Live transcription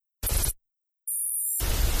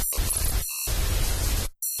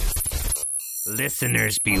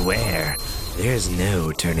Listeners beware. There's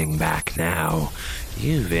no turning back now.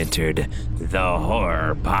 You've entered the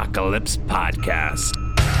Horropocalypse podcast.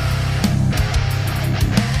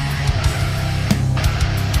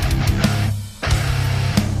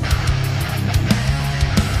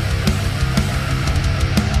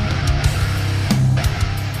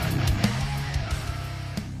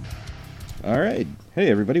 All right. Hey,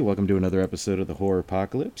 everybody. Welcome to another episode of the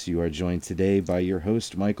Horropocalypse. You are joined today by your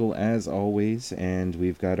host, Michael, as always, and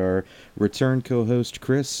we've got our return co-host,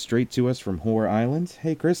 Chris, straight to us from Horror Island.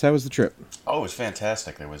 Hey, Chris, how was the trip? Oh, it was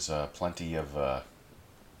fantastic. There was plenty of...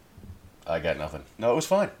 I got nothing. No, it was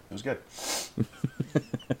fine. It was good.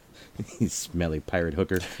 You smelly pirate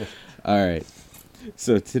hooker. All right.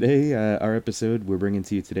 So today, our episode we're bringing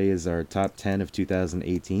to you today is our top 10 of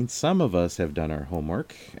 2018. Some of us have done our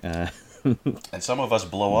homework. And some of us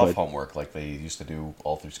blow off homework like they used to do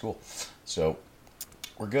all through school. So,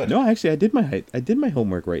 we're good. No, actually, I did my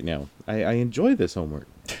homework right now. I enjoy this homework.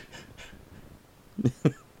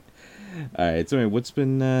 All right. So,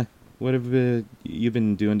 what have you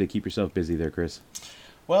been doing to keep yourself busy there, Chris?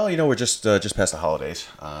 Well, we're just past the holidays.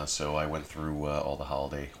 So I went through all the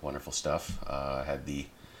holiday wonderful stuff. I had the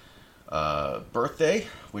birthday,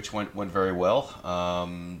 which went very well.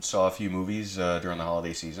 Saw a few movies during the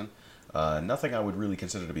holiday season. Nothing I would really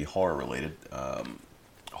consider to be horror related.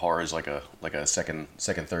 Horror is like a second,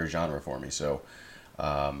 third genre for me. So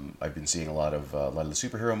I've been seeing a lot of the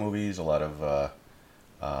superhero movies, a lot of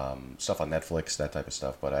stuff on Netflix, that type of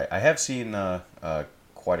stuff. But I have seen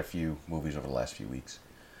quite a few movies over the last few weeks.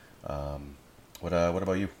 What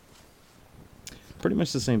about you? Pretty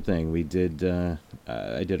much the same thing. We did.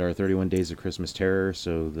 I did our 31 Days of Christmas Terror,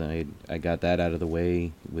 so I got that out of the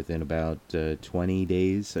way within about 20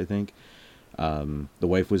 days, I think. The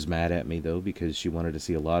wife was mad at me though because she wanted to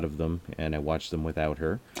see a lot of them, and I watched them without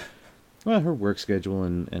her. Well, her work schedule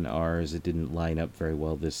and ours, it didn't line up very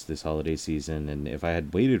well this holiday season, and if I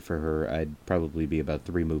had waited for her, I'd probably be about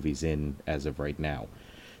 3 movies in as of right now.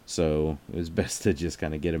 So it was best to just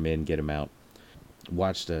kind of get them in, get them out.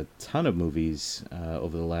 Watched a ton of movies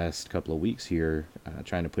over the last couple of weeks here,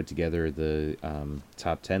 trying to put together the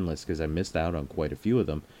top 10 list because I missed out on quite a few of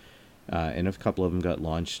them. And a couple of them got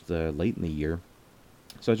launched late in the year.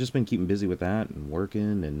 So I've just been keeping busy with that and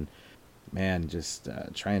working and, man, just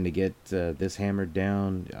trying to get this hammered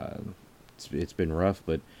down. It's been rough,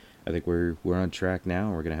 but I think we're on track now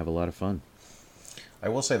and we're going to have a lot of fun. I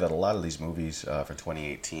will say that a lot of these movies for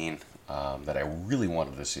 2018 that I really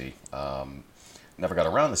wanted to see, never got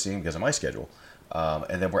around to seeing because of my schedule,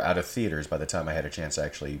 and then were out of theaters by the time I had a chance to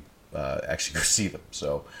actually go see them.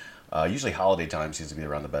 So usually holiday time seems to be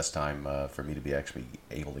around the best time for me to be actually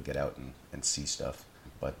able to get out and see stuff.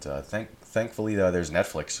 But thankfully there's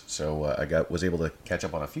Netflix, so I was able to catch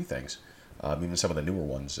up on a few things, even some of the newer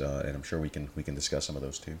ones, and I'm sure we can discuss some of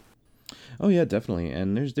those too. Oh yeah, definitely.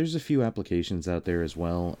 And there's a few applications out there as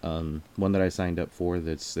well. One that I signed up for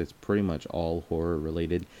that's pretty much all horror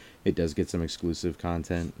related. It does get some exclusive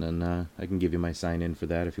content, and I can give you my sign in for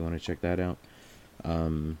that if you want to check that out.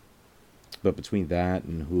 But between that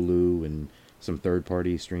and Hulu and some third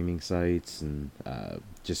party streaming sites and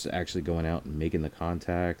just actually going out and making the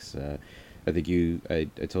contacts, I think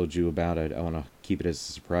I told you about it. I want to keep it as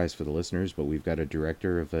a surprise for the listeners, but we've got a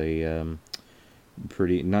director of a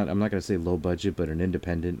I'm not going to say low budget, but an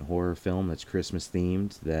independent horror film that's Christmas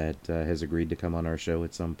themed that has agreed to come on our show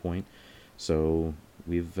at some point. So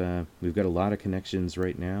we've got a lot of connections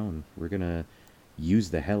right now, and we're going to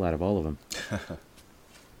use the hell out of all of them.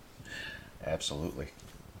 Absolutely.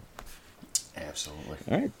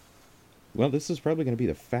 All right. Well, this is probably going to be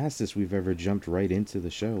the fastest we've ever jumped right into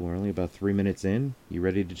the show. We're only about 3 minutes in. You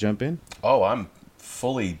ready to jump in? Oh, I'm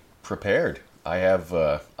fully prepared. I have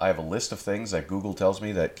a list of things that Google tells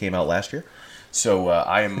me that came out last year, so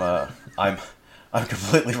I'm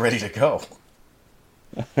completely ready to go.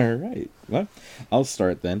 All right. Well, I'll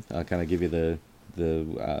start then. I'll kind of give you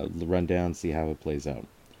the rundown, see how it plays out.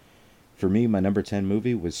 For me, my number 10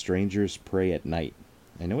 movie was Strangers Prey at Night.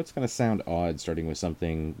 I know it's going to sound odd starting with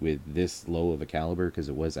something with this low of a caliber because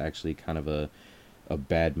it was actually kind of a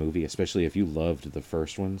bad movie, especially if you loved the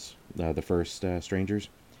first ones, the first Strangers.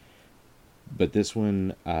 But this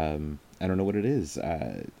one, I don't know what it is.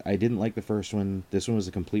 I didn't like the first one. This one was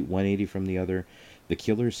a complete 180 from the other. The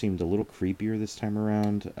killer seemed a little creepier this time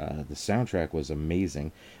around. The soundtrack was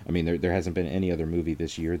amazing. I mean, there hasn't been any other movie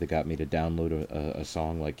this year that got me to download a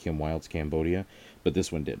song like Kim Wilde's Cambodia, but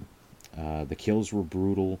this one did. The kills were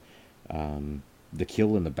brutal. the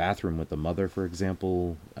kill in the bathroom with the mother, for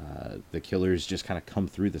example, the killers just kind of come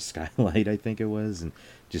through the skylight, I think it was, and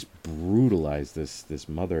just brutalize this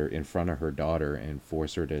mother in front of her daughter and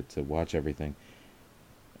force her to watch everything.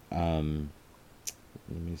 Let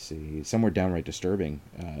me see. Some were downright disturbing.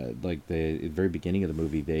 Like at the very beginning of the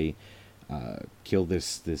movie, they kill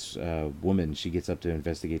this woman. She gets up to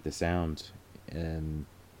investigate the sound, and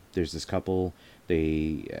there's this couple.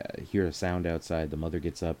 They hear a sound outside. The mother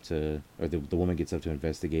gets up to, or the woman gets up to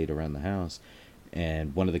investigate around the house,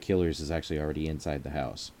 and one of the killers is actually already inside the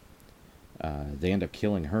house. They end up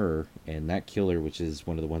killing her, and that killer, which is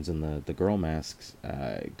one of the ones in the girl masks,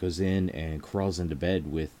 goes in and crawls into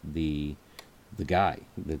bed with the guy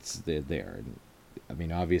that's there. And, I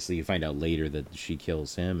mean, obviously, you find out later that she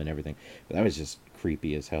kills him and everything, but that was just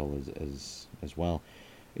creepy as hell as well.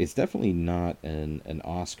 It's definitely not an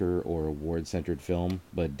Oscar or award-centered film,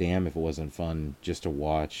 but damn if it wasn't fun just to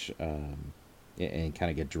watch and kind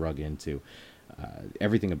of get drug into.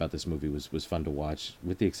 Everything about this movie was fun to watch,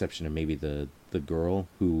 with the exception of maybe the girl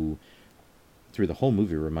who, through the whole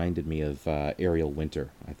movie, reminded me of Ariel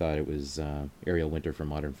Winter. I thought it was Ariel Winter from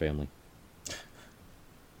Modern Family.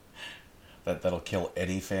 That'll kill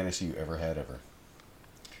any fantasy you ever had ever.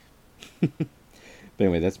 But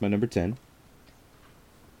anyway, that's my number 10.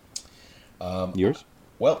 Yours?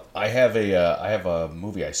 Well, I have a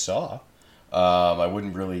movie I saw. I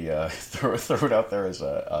wouldn't really throw it out there as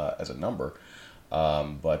a number,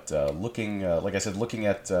 but looking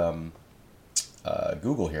at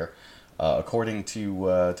Google here, according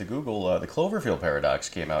to Google, the Cloverfield Paradox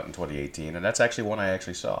came out in 2018, and that's actually one I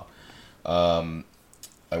actually saw.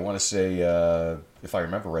 I want to say, if I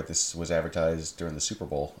remember right, this was advertised during the Super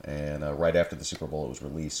Bowl, and right after the Super Bowl it was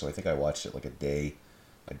released. So I think I watched it like a day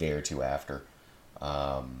or two after,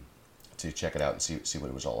 to check it out and see what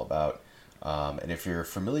it was all about. And if you're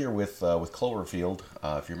familiar with Cloverfield,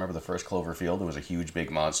 if you remember the first Cloverfield, it was a huge big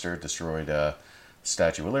monster, destroyed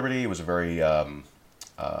Statue of Liberty. It was a very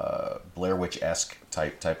Blair Witch-esque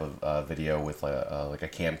type of video with like a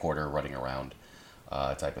camcorder running around.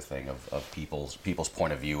 Type of thing of people's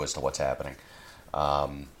point of view as to what's happening,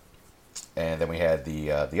 and then we had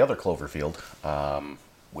the other Cloverfield,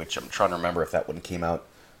 which I'm trying to remember if that one came out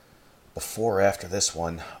before or after this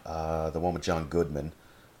one, the one with John Goodman,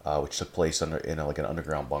 which took place in like an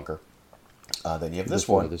underground bunker. Then you have this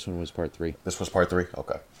one. This one was part 3. This was part 3.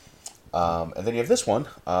 Okay, and then you have this one,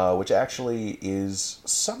 which actually is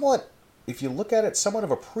somewhat, if you look at it, somewhat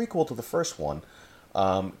of a prequel to the first one.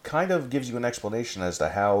 Kind of gives you an explanation as to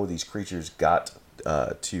how these creatures got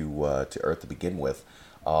to Earth to begin with,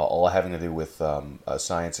 all having to do with a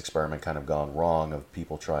science experiment kind of gone wrong of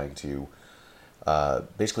people trying to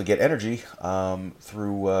basically get energy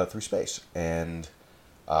through space, and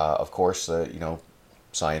of course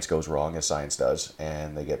science goes wrong as science does,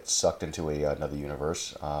 and they get sucked into another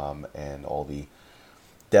universe, and all the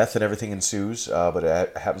death and everything ensues, but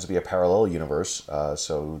it happens to be a parallel universe.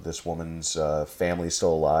 So this woman's family is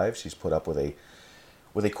still alive. She's put up with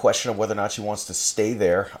a question of whether or not she wants to stay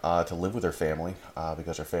there to live with her family,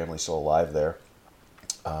 because her family's still alive there.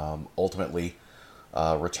 Ultimately,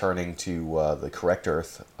 returning to the correct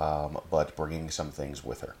Earth, but bringing some things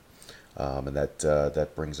with her, and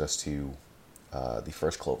that brings us to the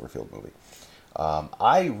first Cloverfield movie.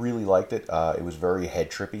 I really liked it. It was very head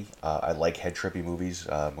trippy. I like head trippy movies,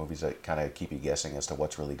 movies that kind of keep you guessing as to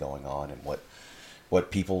what's really going on and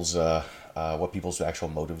what people's actual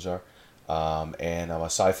motives are. And I'm a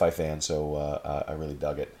sci-fi fan, so I really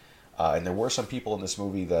dug it. And there were some people in this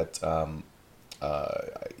movie that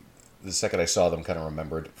the second I saw them, kind of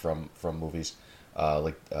remembered from movies,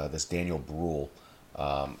 like this Daniel Bruhl,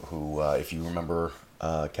 who, if you remember,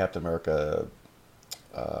 Captain America.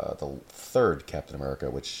 The third Captain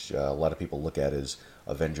America, which a lot of people look at as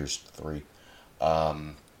Avengers 3,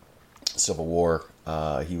 Civil War.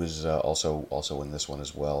 He was also in this one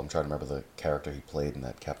as well. I'm trying to remember the character he played in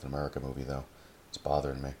that Captain America movie, though. It's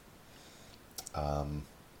bothering me. You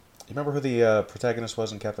remember who the protagonist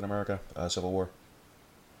was in Captain America, Civil War?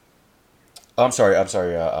 Oh, I'm sorry.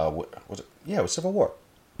 Was it? Yeah, it was Civil War.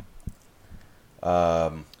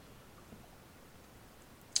 Was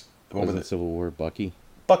it Civil War? Bucky?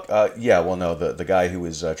 Yeah, well, no, the guy who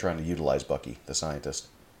was trying to utilize Bucky, the scientist.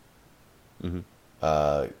 Mm-hmm.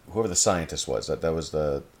 Whoever the scientist was, that was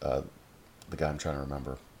the guy I'm trying to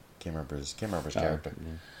remember. Can't remember his character.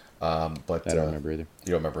 Yeah. But I don't remember either.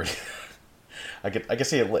 You don't remember it. I can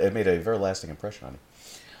see it made a very lasting impression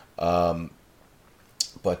on you.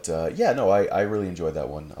 But yeah, no, I really enjoyed that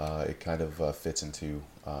one. It kind of fits into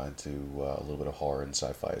a little bit of horror and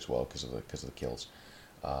sci-fi as well because of the kills.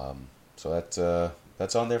 So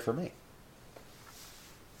that's on there for me.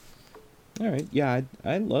 All right. Yeah,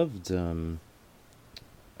 I loved 10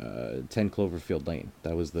 Cloverfield Lane.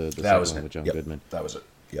 That was the That second was one it. with John Yep. Goodman. That was it.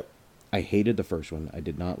 Yep. I hated the first one. I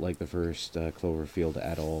did not like the first Cloverfield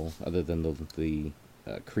at all, other than the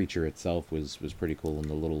creature itself was pretty cool, and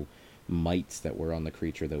the little mites that were on the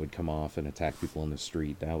creature that would come off and attack people in the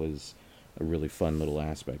street. That was a really fun little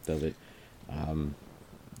aspect of it.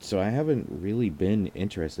 So I haven't really been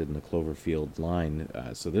interested in the Cloverfield line.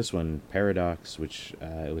 So this one, Paradox, which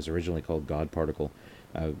it was originally called God Particle,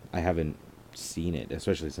 I haven't seen it,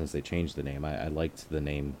 especially since they changed the name. I liked the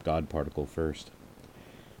name God Particle first,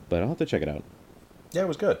 but I'll have to check it out. Yeah, it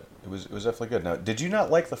was good. It was definitely good. Now, did you not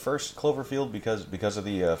like the first Cloverfield because of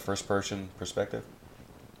the first person perspective?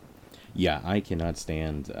 Yeah, I cannot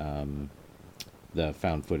stand the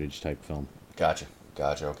found footage type film. Gotcha.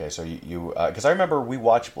 Okay, so you because I remember we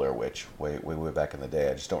watched Blair Witch way back in the day.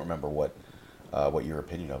 I just don't remember what your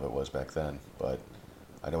opinion of it was back then. But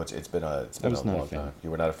I know it's been a long time. You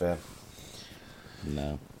were not a fan?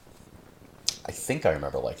 No. I think I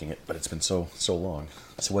remember liking it, but it's been so long.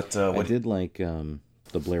 So what I did like the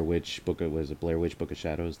Blair Witch book. It was a Blair Witch Book of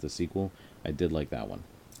Shadows, the sequel. I did like that one.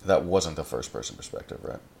 That wasn't the first person perspective,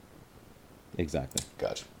 right? Exactly.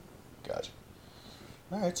 Gotcha.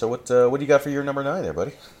 All right, so what do you got for your number 9 there,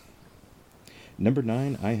 buddy? Number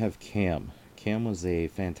 9, I have Cam. Cam was a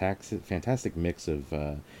fantastic mix of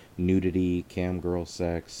nudity, cam girl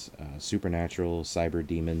sex, supernatural, cyber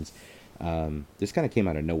demons. This kind of came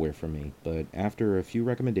out of nowhere for me, but after a few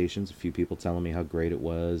recommendations, a few people telling me how great it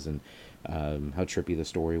was and how trippy the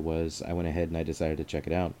story was, I went ahead and I decided to check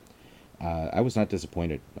it out. I was not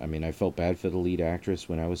disappointed. I mean, I felt bad for the lead actress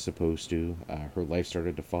when I was supposed to. Her life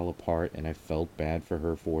started to fall apart, and I felt bad for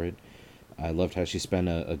her for it. I loved how she spent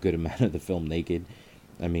a good amount of the film naked.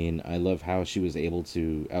 I mean, I love how she was able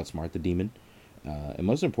to outsmart the demon. And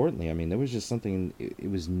most importantly, I mean, there was just something,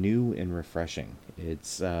 it was new and refreshing.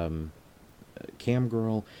 It's, Cam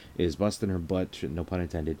Girl is busting her butt, no pun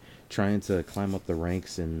intended, trying to climb up the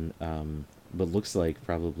ranks in what looks like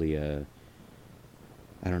probably a,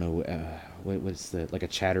 I don't know, what's the, like a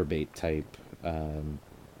chatterbait type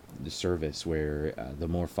service where the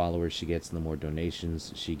more followers she gets and the more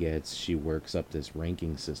donations she gets, she works up this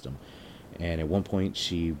ranking system. And at one point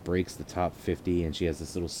she breaks the top 50 and she has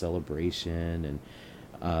this little celebration,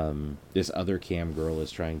 and this other cam girl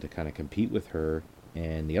is trying to kind of compete with her,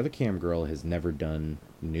 and the other cam girl has never done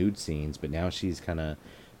nude scenes, but now she's kind of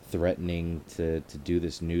threatening to do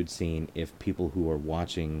this nude scene if people who are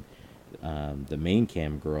watching the main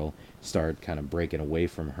cam girl start kind of breaking away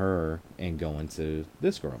from her and going to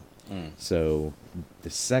this girl. So the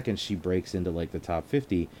second she breaks into like the top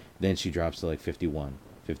 50, then she drops to like 51,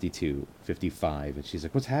 52, 55, and she's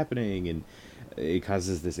like, what's happening? And it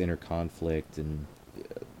causes this inner conflict. And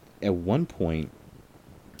at one point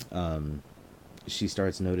she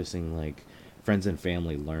starts noticing like friends and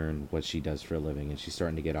family learn what she does for a living, and she's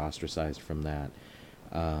starting to get ostracized from that.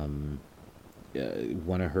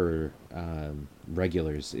 One of her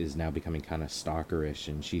regulars is now becoming kind of stalkerish,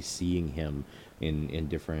 and she's seeing him in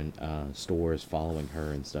different stores following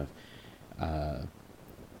her and stuff.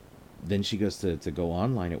 Then she goes to go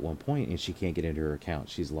online at one point, and she can't get into her account.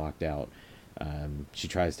 She's locked out. She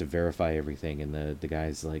tries to verify everything, and the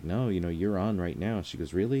guy's like, no, you're on right now. She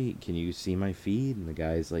goes, really? Can you see my feed? And the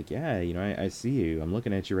guy's like, yeah, I see you. I'm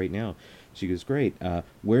looking at you right now. She goes, great.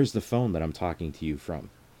 Where's the phone that I'm talking to you from?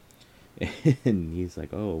 And he's like,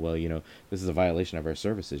 oh, well, this is a violation of our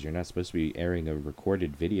services. You're not supposed to be airing a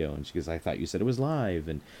recorded video. And she goes, I thought you said it was live.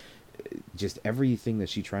 And just everything that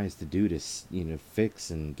she tries to do to,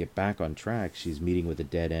 fix and get back on track, she's meeting with a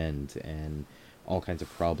dead end and all kinds of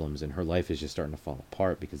problems. And her life is just starting to fall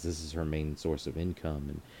apart because this is her main source of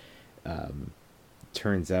income. And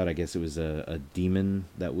turns out, I guess it was a demon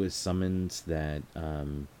that was summoned that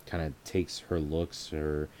kind of takes her looks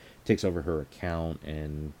or takes over her account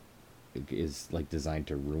and is like designed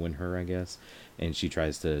to ruin her, I guess. And she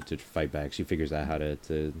tries to fight back. She figures out how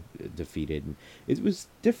to defeat it. And it was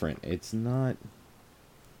different. It's not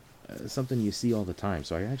something you see all the time.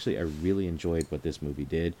 So I really enjoyed what this movie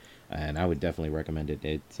did, and I would definitely recommend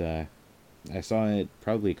it. I saw it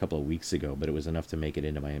probably a couple of weeks ago, but it was enough to make it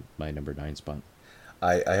into my number 9 spot.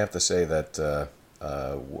 I have to say that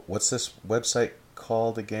what's this website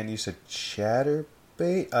called again? You said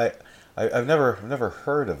Chatterbait? I've never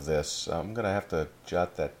heard of this. I'm gonna have to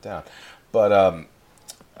jot that down. But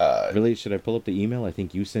really, should I pull up the email? I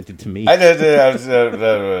think you sent it to me. I did.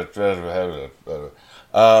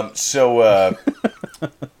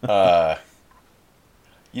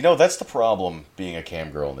 You know, that's the problem being a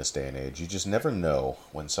cam girl in this day and age. You just never know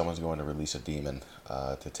when someone's going to release a demon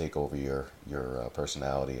to take over your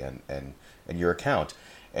personality and your account.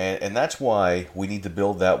 And that's why we need to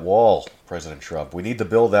build that wall, President Trump. We need to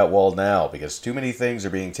build that wall now because too many things are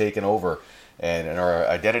being taken over and our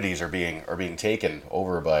identities are being taken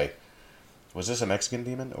over by... Was this a Mexican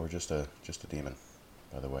demon or just a demon,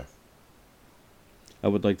 by the way? I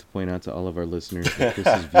would like to point out to all of our listeners that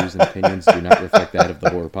Chris's views and opinions do not reflect that of the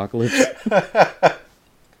Horropocalypse.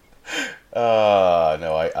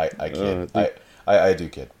 No, I kid. I do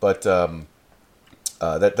kid. But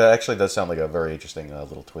that actually does sound like a very interesting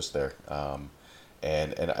little twist there.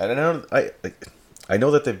 And I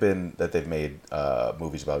know that they've made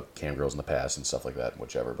movies about cam girls in the past and stuff like that, and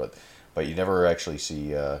whichever. But you never actually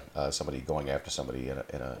see somebody going after somebody in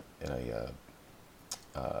a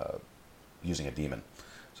using a demon.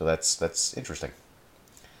 So that's interesting.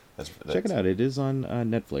 Check it out. It is on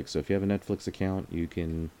Netflix. So if you have a Netflix account, you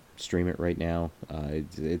can stream it right now.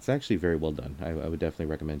 It's actually very well done. I would definitely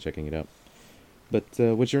recommend checking it out. But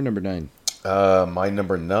what's your number 9? My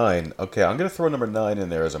number 9. Okay, I'm going to throw number 9 in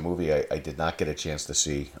there as a movie I did not get a chance to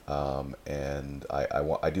see. And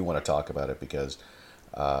I do want to talk about it because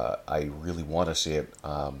I really want to see it.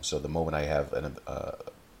 So the moment I have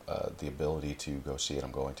the ability to go see it, I'm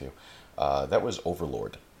going to. That was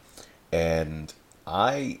Overlord. And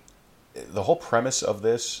the whole premise of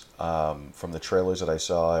this, from the trailers that I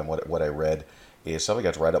saw and what I read, is something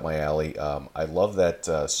that's right up my alley. I love that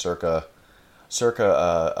circa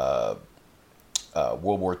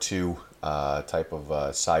World War II type of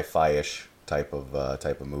sci-fi-ish type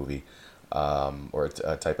of movie, or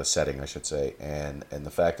a type of setting, I should say. And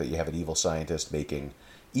the fact that you have an evil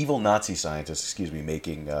Nazi scientist,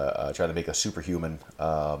 making trying to make a superhuman.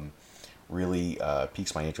 Really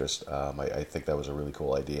piques my interest. I think that was a really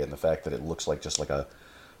cool idea, and the fact that it looks like just like a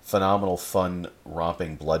phenomenal, fun,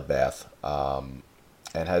 romping bloodbath,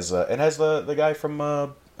 and has the guy from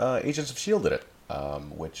Agents of S.H.I.E.L.D. in it,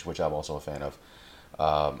 which I'm also a fan of.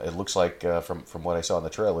 It looks like from what I saw in the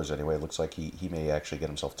trailers anyway, it looks like he may actually get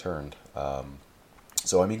himself turned.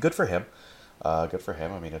 So I mean, good for him. Good for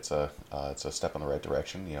him. I mean, it's a step in the right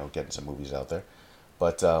direction. Getting some movies out there,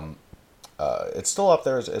 but. It's still up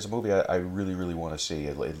there as a movie I really, really want to see.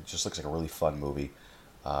 It just looks like a really fun movie.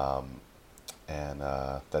 And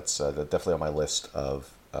that's definitely on my list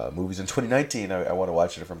of movies in 2019. I want to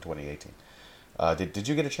watch it from 2018. Did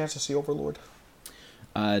you get a chance to see Overlord?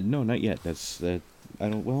 No, not yet. I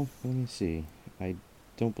don't. Well, let me see. I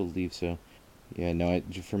don't believe so. Yeah, no.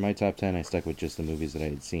 For my top 10, I stuck with just the movies that I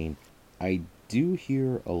had seen. I do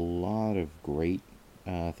hear a lot of great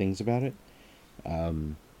things about it.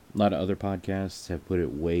 A lot of other podcasts have put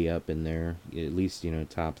it way up in there, at least,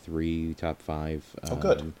 top 3, top 5. Oh,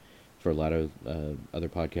 good. For a lot of other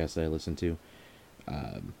podcasts that I listen to.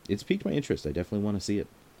 It's piqued my interest. I definitely want to see it.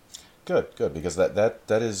 Good, because that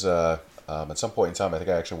is, at some point in time, I think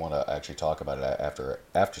I actually want to talk about it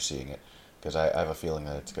after seeing it, because I have a feeling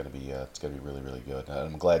that it's going to be really, really good. And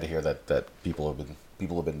I'm glad to hear that people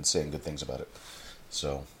have been saying good things about it.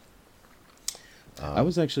 So... I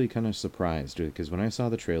was actually kind of surprised because when I saw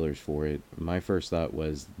the trailers for it, my first thought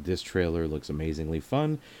was this trailer looks amazingly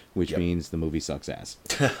fun, which means the movie sucks ass.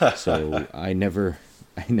 So I never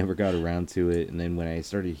got around to it. And then when I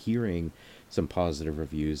started hearing some positive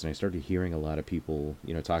reviews and I started hearing a lot of people,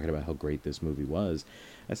 talking about how great this movie was,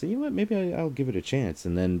 I said, you know what, maybe I'll give it a chance.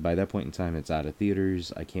 And then by that point in time, it's out of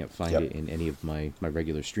theaters. I can't find it in any of my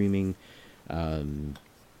regular streaming.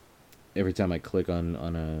 Every time I click on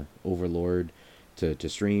a Overlord to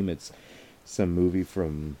stream, it's some movie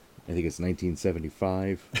from, I think it's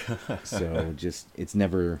 1975. So just, it's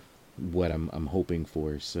never what I'm hoping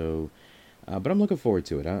for. So, but I'm looking forward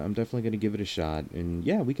to it. I'm definitely going to give it a shot. And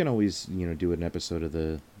yeah, we can always, do an episode of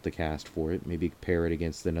the cast for it. Maybe pair it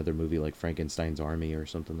against another movie like Frankenstein's Army or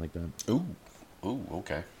something like that. Ooh,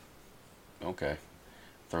 okay.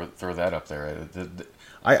 Throw that up there.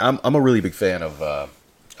 I'm a really big fan of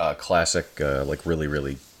classic, like really,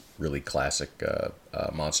 really, really classic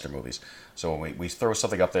monster movies. So when we throw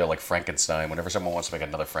something up there like Frankenstein, whenever someone wants to make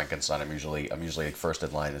another Frankenstein, I'm usually first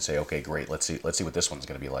in line and say, okay, great, let's see what this one's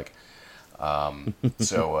going to be like.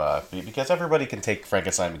 Because everybody can take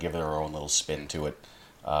Frankenstein and give their own little spin to it,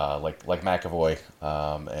 like McAvoy,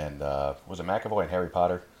 and was it McAvoy and Harry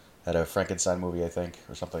Potter had a Frankenstein movie, I think,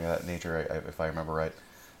 or something of that nature, if I remember right.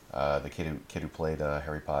 The kid who played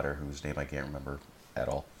Harry Potter, whose name I can't remember at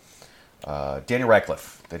all. Danny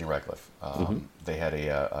Radcliffe. They had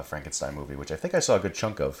a Frankenstein movie, which I think I saw a good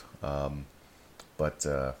chunk of.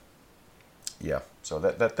 Yeah, so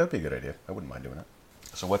that'd be a good idea. I wouldn't mind doing it.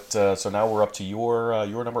 So what? So now we're up to your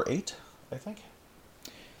number 8, I think.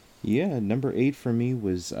 Yeah, number 8 for me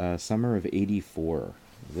was Summer of '84.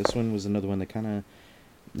 This one was another one that kind of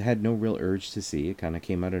had no real urge to see. It kind of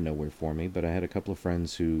came out of nowhere for me, but I had a couple of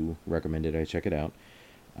friends who recommended I check it out.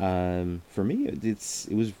 For me,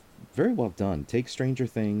 it was very well done. Take Stranger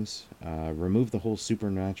Things, remove the whole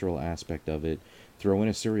supernatural aspect of it, throw in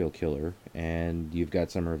a serial killer, and you've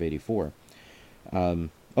got Summer of '84.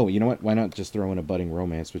 Oh, you know what? Why not just throw in a budding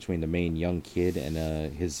romance between the main young kid and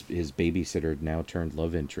his babysitter now turned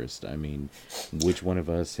love interest? I mean, which one of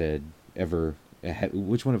us had ever?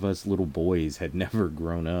 Which one of us little boys had never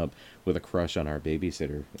grown up with a crush on our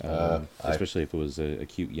babysitter, especially if it was a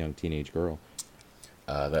cute young teenage girl?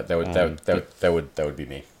 That would be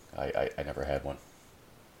me. I never had one.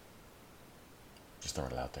 Just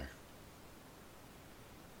throwing it out there.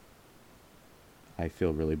 I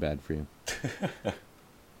feel really bad for you.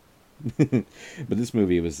 But this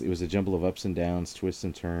movie, it was a jumble of ups and downs, twists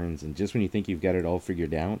and turns, and just when you think you've got it all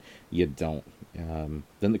figured out, you don't. Then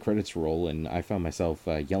the credits roll, and I found myself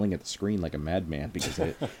yelling at the screen like a madman because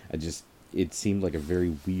it seemed like a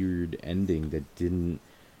very weird ending that didn't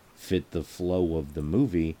fit the flow of the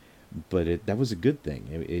movie, but that was a good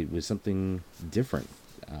thing. It was something different.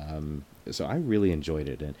 So I really enjoyed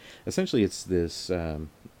it, and essentially it's this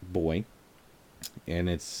boy. And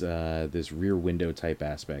it's this rear window type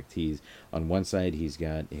aspect. He's on one side, he's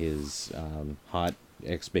got his hot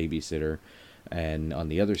ex-babysitter, and on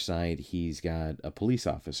the other side, he's got a police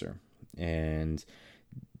officer. And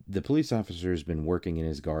the police officer has been working in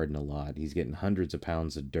his garden a lot. He's getting hundreds of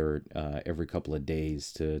pounds of dirt every couple of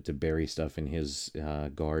days to bury stuff in his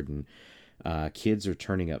garden. Kids are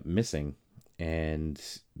turning up missing. And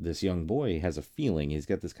this young boy has a feeling. He's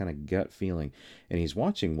got this kind of gut feeling. And he's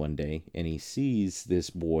watching one day, and he sees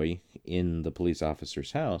this boy in the police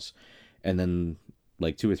officer's house. And then,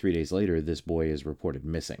 like 2 or 3 days later, this boy is reported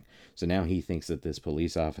missing. So now he thinks that this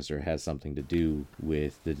police officer has something to do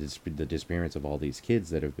with the disappearance of all these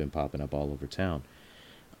kids that have been popping up all over town.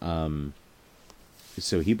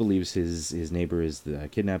 So he believes his neighbor is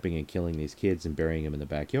kidnapping and killing these kids and burying them in the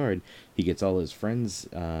backyard. He gets all his friends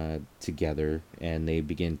together, and they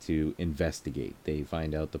begin to investigate. They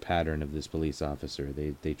find out the pattern of this police officer.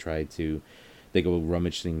 They go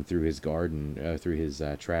rummaging through his garden, through his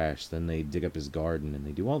trash. Then they dig up his garden, and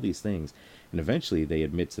they do all these things. And eventually they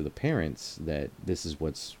admit to the parents that this is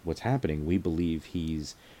what's happening. We believe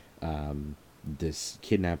he's this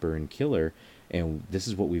kidnapper and killer, and this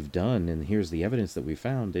is what we've done, and here's the evidence that we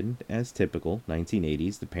found. And as typical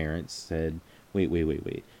 1980s, the parents said, wait,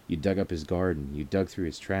 you dug up his garden, you dug through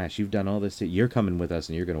his trash, you've done all this, you're coming with us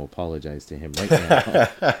and you're going to apologize to him right now.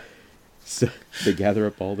 So they gather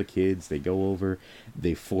up all the kids, they go over,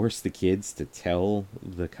 they force the kids to tell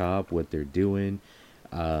the cop what they're doing,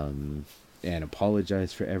 and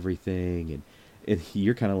apologize for everything, and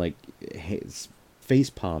you're kind of like, hey,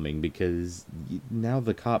 face palming because now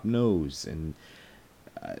the cop knows. And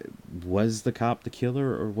was the cop the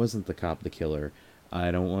killer or wasn't the cop the killer? I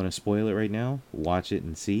don't want to spoil it right now. Watch it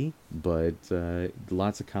and see. But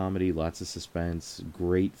lots of comedy, lots of suspense,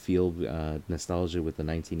 great feel nostalgia with the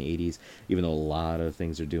 1980s. Even though a lot of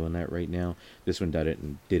things are doing that right now, this one did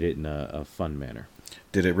it in a fun manner.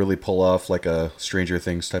 Did it really pull off like a Stranger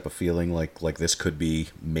Things type of feeling, like this could be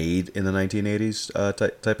made in the 1980s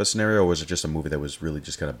type of scenario, or was it just a movie that was really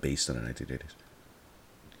just kind of based on the 1980s?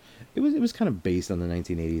 It was kind of based on the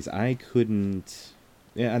 1980s. I couldn't,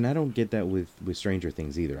 yeah, and I don't get that with Stranger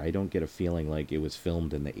Things either. I don't get a feeling like it was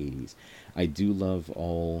filmed in the 80s. I do love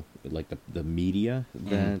all like the media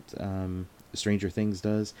that Stranger Things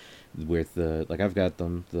does, with I've got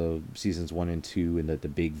the seasons 1 and 2 and the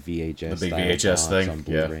big VHS thing on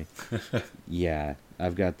Blu-ray. Yeah,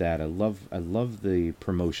 I've got that. I love the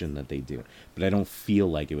promotion that they do, but I don't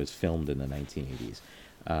feel like it was filmed in the 1980s.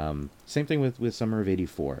 Same thing with Summer of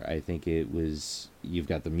 '84. I think it was. You've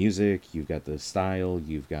got the music, you've got the style,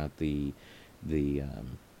 you've got the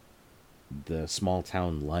small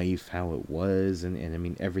town life, how it was, and I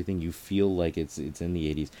mean everything. You feel like it's in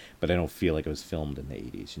the 80s, but I don't feel like it was filmed in the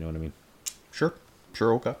 80s. You know what I mean? Sure,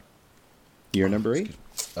 okay. Your number 8?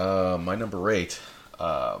 My number 8.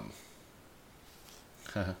 Hang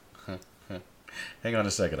on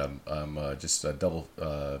a second. I'm just double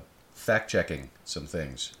fact checking some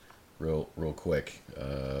things, real quick.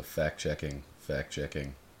 Fact checking.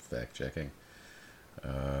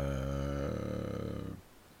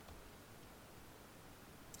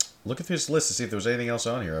 Looking through this list to see if there was anything else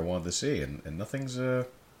on here I wanted to see, and nothing's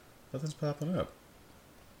popping up.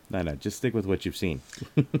 No, just stick with what you've seen.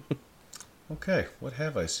 Okay, what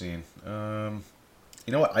have I seen? In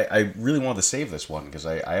You know what? I really wanted to save this one because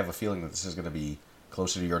I have a feeling that this is going to be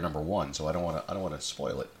closer to your number one, so I don't want to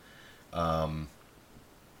spoil it,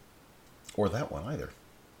 or that one either.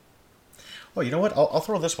 Well, you know what? I'll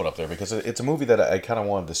throw this one up there because it's a movie that I kind of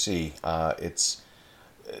wanted to see. It's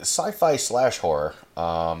sci-fi / horror,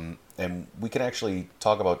 and we can actually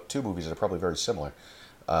talk about two movies that are probably very similar.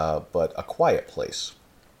 But A Quiet Place.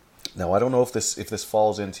 Now, I don't know if this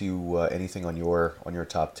falls into anything on your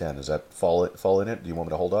top 10. Does that fall in it? Do you want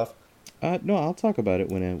me to hold off? No, I'll talk about it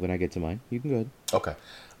when I get to mine. You can go ahead. Okay.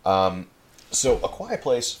 So A Quiet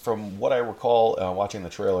Place, from what I recall watching the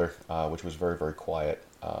trailer, which was very, very quiet,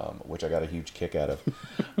 which I got a huge kick out of.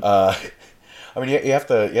 I mean, you have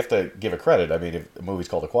to give it credit. I mean, if a movie's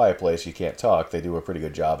called A Quiet Place, you can't talk. They do a pretty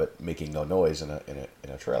good job at making no noise in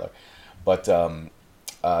a trailer. But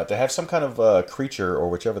to have some kind of creature or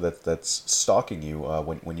whichever that's stalking you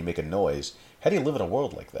when you make a noise, how do you live in a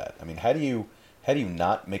world like that? I mean, how do you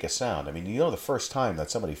not make a sound? I mean, the first time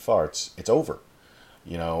that somebody farts, it's over,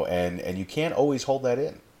 and you can't always hold that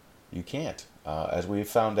in. You can't. As we've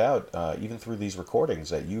found out, even through these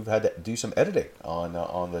recordings, that you've had to do some editing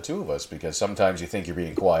on the two of us because sometimes you think you're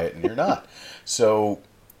being quiet and you're not. So,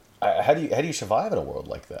 how do you survive in a world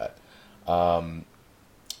like that?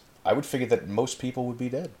 I would figure that most people would be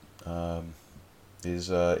dead.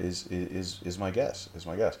 Is my guess?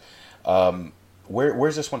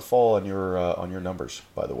 Where's this one fall on your numbers?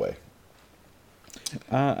 By the way,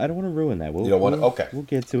 I don't want to ruin that. You don't want to? Okay, we'll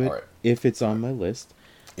get to it right. If it's on my list.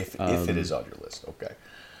 If it is on your list, okay.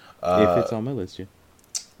 If it's on my list, yeah.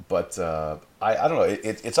 But I don't know.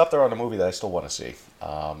 It's up there on a movie that I still want to see.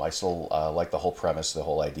 I still like the whole premise, the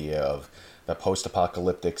whole idea of the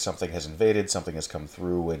post-apocalyptic, something has invaded, something has come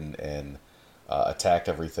through and attacked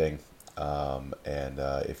everything. And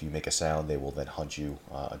if you make a sound, they will then hunt you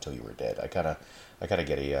until you are dead. I kind of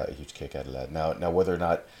get a huge kick out of that. Now whether or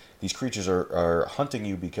not these creatures are hunting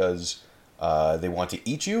you because they want to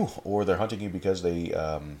eat you, or they're hunting you because they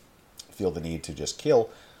feel the need to just kill,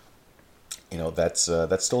 that's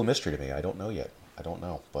still a mystery to me. I don't know yet. I don't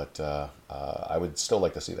know, but I would still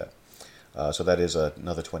like to see that. So that is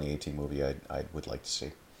another 2018 movie I would like to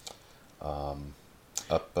see. I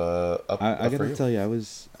gotta tell you, I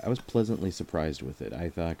was pleasantly surprised with it. I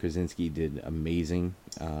thought Krasinski did amazing.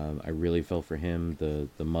 I really felt for him,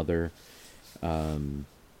 the mother,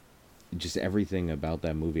 just everything about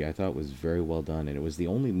that movie I thought was very well done, and it was the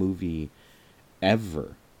only movie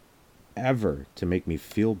ever to make me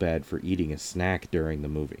feel bad for eating a snack during the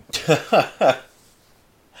movie.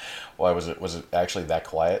 Why was it actually that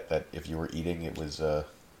quiet that if you were eating it was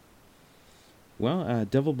Well,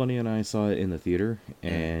 Devil Bunny and I saw it in the theater,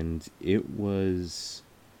 and it was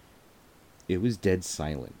dead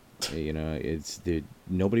silent.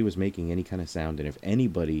 Nobody was making any kind of sound, and if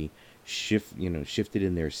anybody shifted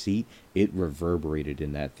in their seat, it reverberated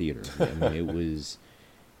in that theater. I mean,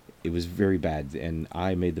 it was very bad, and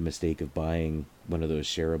I made the mistake of buying one of those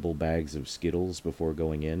shareable bags of Skittles before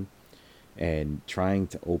going in, and trying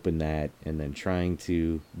to open that, and then trying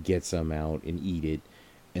to get some out and eat it,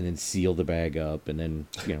 and then seal the bag up, and then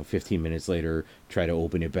 15 minutes later try to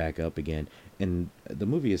open it back up again. And the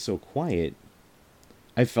movie is so quiet,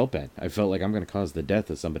 I felt bad. I felt like I'm going to cause the death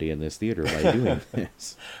of somebody in this theater by doing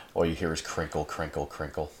this. All you hear is crinkle, crinkle,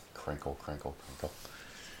 crinkle, crinkle, crinkle, crinkle.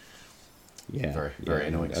 Yeah, very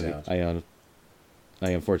annoying sound. I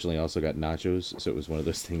unfortunately also got nachos, so it was one of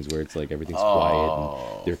those things where it's like everything's quiet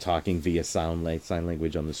and they're talking via sign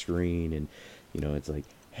language on the screen, and it's like,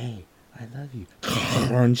 hey, I love you,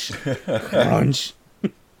 crunch, crunch.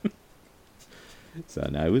 So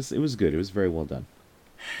no, it was good. It was very well done.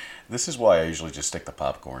 This is why I usually just stick the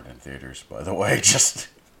popcorn in theaters, by the way. Just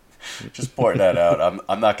point that out.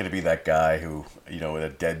 I'm not going to be that guy who,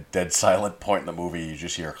 at a dead silent point in the movie, you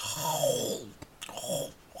just hear,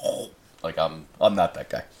 like I'm not that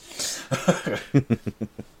guy.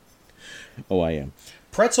 Oh, I am.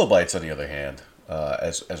 Pretzel bites, on the other hand,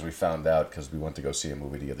 as we found out because we went to go see a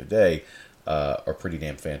movie the other day, are pretty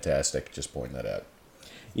damn fantastic. Just pointing that out.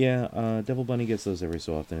 Yeah, Devil Bunny gets those every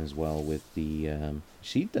so often as well with the...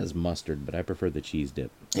 she does mustard, but I prefer the cheese dip.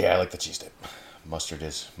 Yeah, I like the cheese dip. Mustard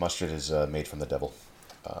is made from the devil.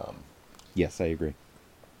 Yes, I agree.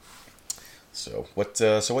 So what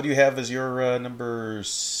do you have as your number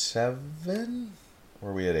 7?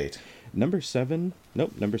 Or are we at 8? Number 7?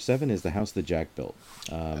 Nope, number 7 is The House That Jack Built.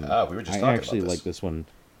 We were just talking about this. I actually like this one.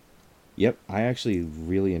 Yep, I actually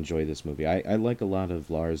really enjoy this movie. I like a lot of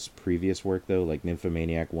Lars' previous work, though, like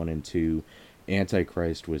Nymphomaniac 1 and 2.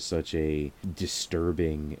 Antichrist was such a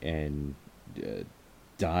disturbing and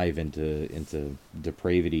dive into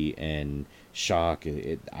depravity and shock.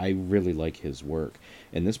 I really like his work,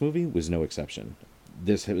 and this movie was no exception.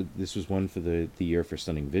 This was one for the year for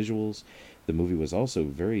stunning visuals. The movie was also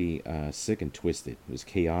very sick and twisted. It was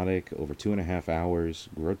chaotic, over 2.5 hours,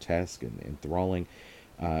 grotesque and enthralling.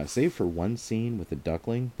 Save for one scene with a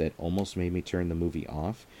duckling that almost made me turn the movie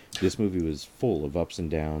off. This movie was full of ups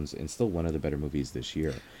and downs, and still one of the better movies this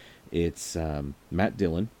year. It's Matt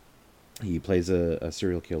Dillon. He plays a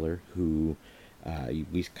serial killer who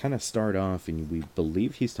we kind of start off, and we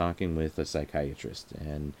believe he's talking with a psychiatrist,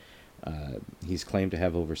 and he's claimed to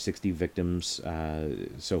have over 60 victims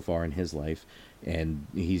so far in his life, and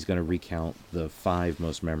he's going to recount the 5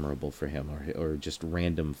 most memorable for him, or just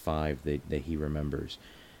random 5 that he remembers.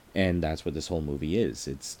 And that's what this whole movie is.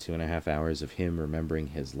 It's 2.5 hours of him remembering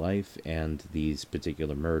his life and these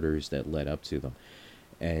particular murders that led up to them.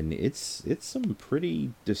 And it's some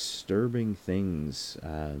pretty disturbing things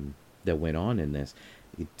that went on in this.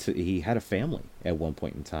 He had a family at one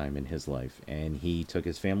point in time in his life, and he took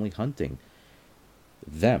his family hunting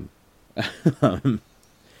them.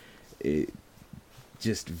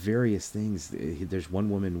 Just various things. There's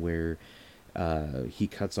one woman where he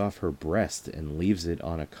cuts off her breast and leaves it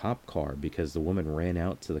on a cop car because the woman ran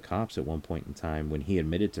out to the cops at one point in time when he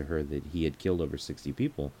admitted to her that he had killed over 60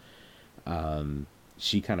 people.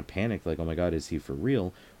 She kind of panicked, like, oh my God, is he for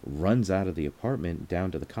real? Runs out of the apartment down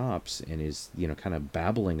to the cops and is, kind of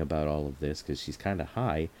babbling about all of this because she's kind of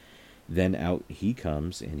high. Then out he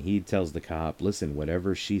comes and he tells the cop, listen,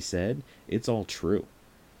 whatever she said, it's all true.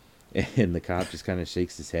 And the cop just kind of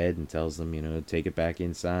shakes his head and tells them, take it back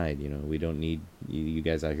inside. We don't need you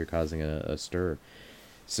guys out here causing a stir.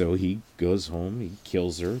 So he goes home, he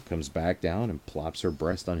kills her, comes back down and plops her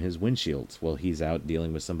breast on his windshield while he's out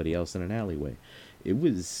dealing with somebody else in an alleyway. It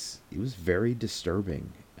was very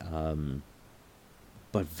disturbing,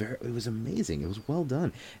 but it was amazing. It was well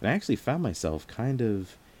done, and I actually found myself kind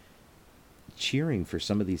of cheering for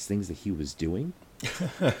some of these things that he was doing.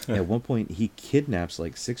 At one point, he kidnaps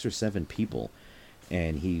like 6 or 7 people,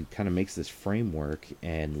 and he kind of makes this framework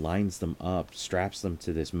and lines them up, straps them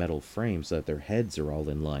to this metal frame so that their heads are all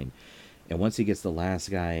in line. And once he gets the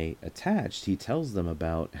last guy attached, he tells them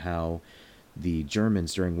about how the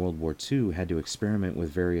Germans during World War II had to experiment with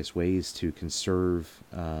various ways to conserve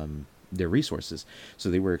their resources.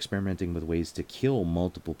 So they were experimenting with ways to kill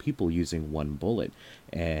multiple people using one bullet.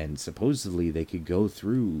 And supposedly they could go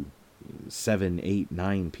through 7, 8,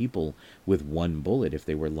 9 people with one bullet if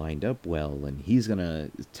they were lined up well. And he's going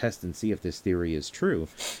to test and see if this theory is true.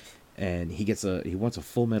 And he wants a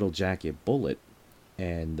Full Metal Jacket bullet.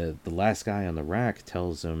 And the last guy on the rack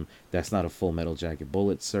tells him, that's not a Full Metal Jacket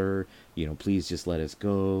bullet, sir. Please just let us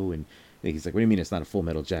go. And he's like, what do you mean it's not a Full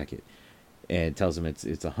Metal Jacket? And tells him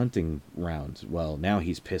it's a hunting round. Well, now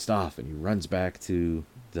he's pissed off, and he runs back to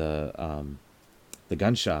the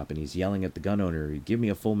gun shop, and he's yelling at the gun owner, give me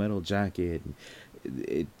a Full Metal Jacket. And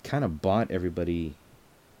it kind of bought everybody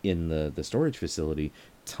in the storage facility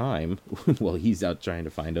time while he's out trying to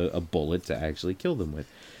find a bullet to actually kill them with.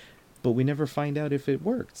 But we never find out if it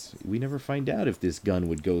worked. We never find out if this gun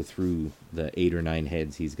would go through the 8 or 9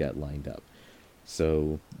 heads he's got lined up.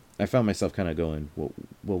 So I found myself kind of going, well,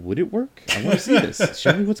 would it work? I want to see this.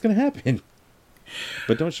 Show me what's going to happen.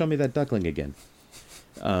 But don't show me that duckling again.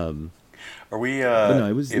 Are we? But no,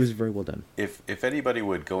 it was very well done. If anybody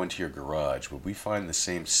would go into your garage, would we find the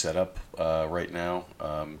same setup right now?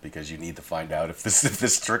 Because you need to find out if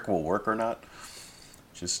this trick will work or not.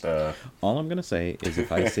 Just all I'm gonna say is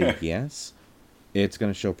if I say yes, it's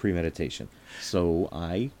gonna show premeditation. So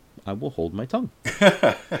I will hold my tongue.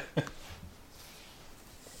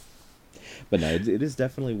 But no, it is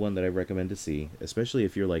definitely one that I recommend to see, especially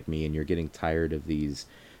if you're like me and you're getting tired of these,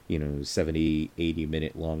 70,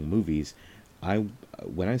 80-minute long movies.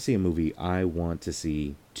 When I see a movie, I want to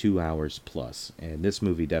see 2 hours plus, and this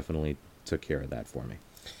movie definitely took care of that for me.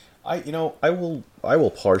 I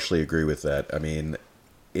will partially agree with that. I mean,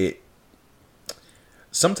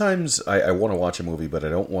 sometimes I want to watch a movie, but I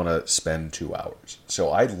don't want to spend 2 hours. So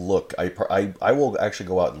I will actually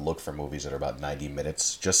go out and look for movies that are about 90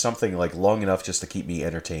 minutes, just something like long enough just to keep me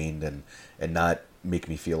entertained and not make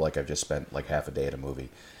me feel like I've just spent like half a day at a movie.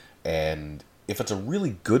 And if it's a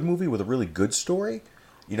really good movie with a really good story,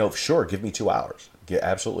 sure, give me 2 hours.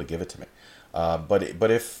 Absolutely, give it to me.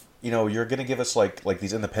 But if you're gonna give us like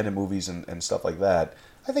these independent movies and stuff like that,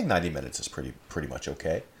 I think 90 minutes is pretty much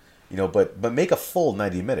okay. But make a full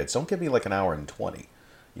 90 minutes. Don't give me like an hour and 20.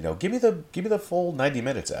 Give me the full 90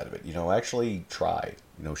 minutes out of it. Actually try.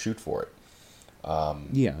 Shoot for it.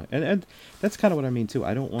 Yeah, and that's kind of what I mean too.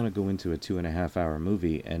 I don't want to go into a 2.5 hour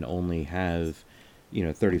movie and only have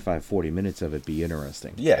 35, 40 minutes of it be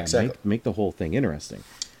interesting. Yeah, exactly. Make the whole thing interesting.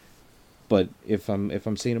 But if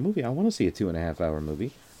I'm seeing a movie, I want to see a 2.5 hour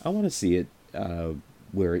movie. I want to see it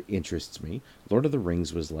where it interests me. Lord of the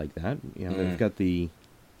Rings was like that. They've got the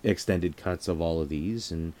extended cuts of all of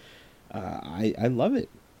these, and I love it.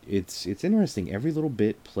 It's interesting. Every little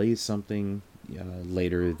bit plays something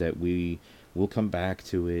later that we will come back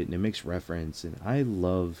to it, and it makes reference. And I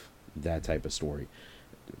love that type of story.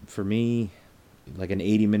 For me, like an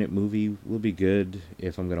 80-minute movie will be good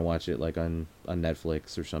if I'm gonna watch it like on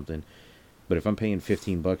Netflix or something. But if I'm paying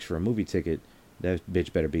 $15 for a movie ticket, that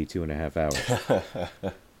bitch better be 2.5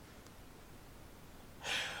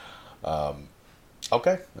 hours.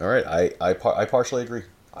 Okay, all right. I partially agree.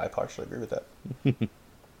 I partially agree with that.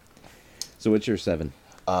 So what's your 7?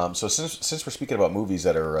 So since we're speaking about movies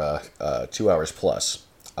that are 2 hours plus,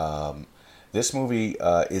 this movie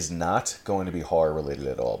is not going to be horror related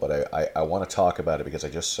at all. But I want to talk about it because I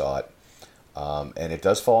just saw it, and it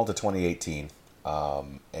does fall into 2018,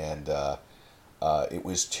 and it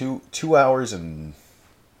was 2 hours and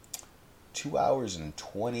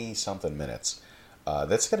 20 something minutes.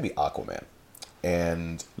 That's going to be Aquaman,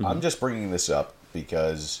 and I'm just bringing this up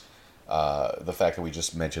because the fact that we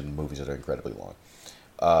just mentioned movies that are incredibly long.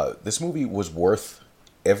 This movie was worth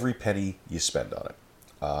every penny you spend on it.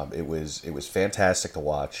 It was fantastic to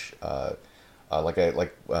watch. Like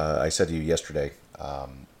I said to you yesterday,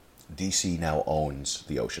 DC now owns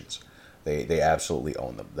the oceans. They absolutely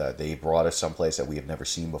own them. They brought us someplace that we have never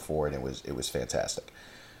seen before, and it was fantastic.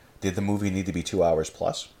 Did the movie need to be 2 hours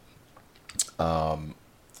plus?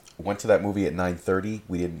 Went to that movie at 9:30.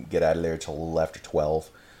 We didn't get out of there until a little after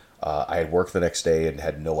 12. I had work the next day and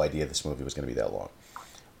had no idea this movie was going to be that long.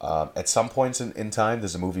 At some points in time,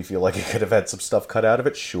 does the movie feel like it could have had some stuff cut out of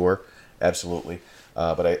it? Sure, absolutely.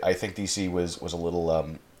 But I think DC was a little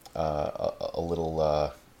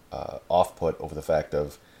off-put over the fact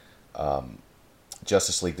of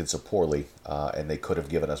Justice League did so poorly, and they could have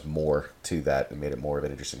given us more to that and made it more of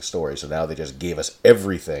an interesting story. So now they just gave us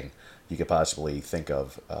everything you could possibly think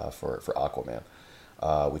of for Aquaman.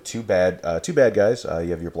 With two bad guys, you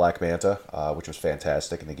have your Black Manta, which was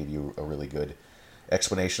fantastic, and they give you a really good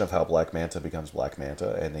explanation of how Black Manta becomes Black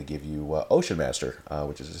Manta, and they give you Ocean Master,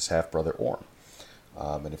 which is his half brother Orm.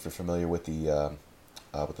 And if you're familiar with the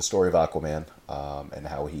story of Aquaman and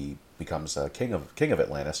how he becomes king of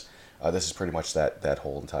Atlantis, this is pretty much that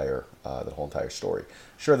whole entire story.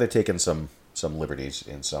 Sure, they've taken some liberties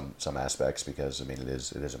in some aspects because I mean it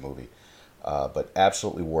is a movie, but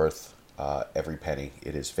absolutely worth every penny.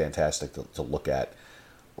 It is fantastic to look at.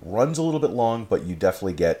 Runs a little bit long, but you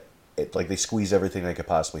definitely get it. Like they squeeze everything they could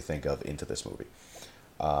possibly think of into this movie.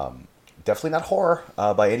 Definitely not horror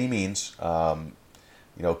by any means.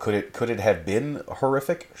 Could it have been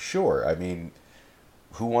horrific? Sure. I mean,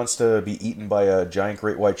 who wants to be eaten by a giant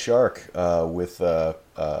great white shark with a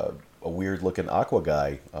weird looking aqua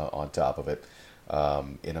guy on top of it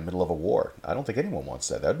in the middle of a war? I don't think anyone wants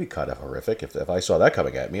that. That'd be kind of horrific. If I saw that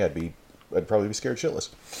coming at me, I'd probably be scared shitless.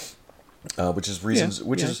 Which is reasons I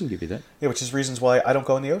can give you that. Yeah, which is reasons why I don't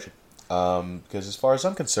go in the ocean. Because as far as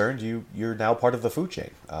I'm concerned, you're now part of the food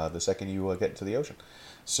chain the second you get into the ocean.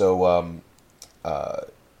 So,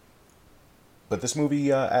 but this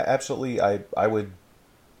movie, absolutely, I would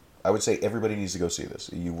say everybody needs to go see this.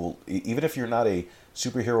 You will, even if you're not a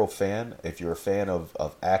superhero fan, if you're a fan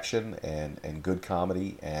of action and good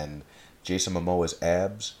comedy and Jason Momoa's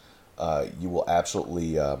abs, you will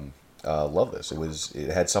absolutely love this. It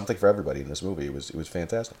had something for everybody in this movie. It was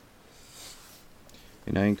fantastic.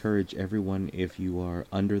 And I encourage everyone, if you are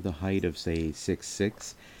under the height of, say,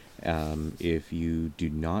 6'6", if you do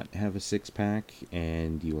not have a six-pack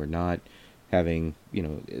and you are not having,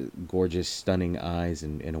 gorgeous, stunning eyes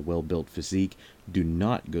and a well-built physique, do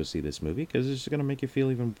not go see this movie because it's going to make you feel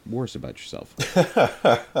even worse about yourself.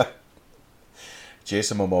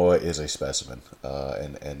 Jason Momoa is a specimen,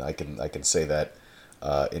 and I can say that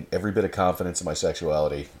in every bit of confidence in my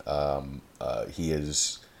sexuality. He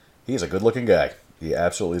is a good-looking guy. He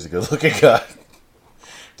absolutely is a good-looking guy.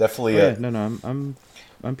 Definitely. Oh, yeah, no,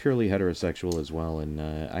 I'm purely heterosexual as well, and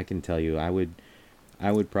I can tell you, I would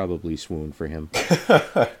probably swoon for him.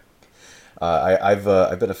 I've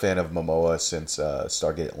been a fan of Momoa since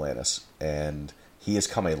Stargate Atlantis, and he has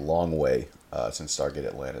come a long way since Stargate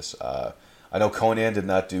Atlantis. I know Conan did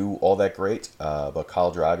not do all that great, but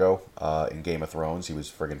Khal Drogo in Game of Thrones, he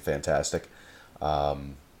was friggin' fantastic.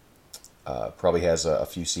 Probably has a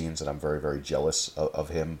few scenes that I'm very, very jealous of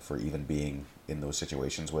him for even being in those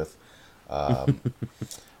situations with.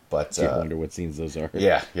 But you wonder what scenes those are.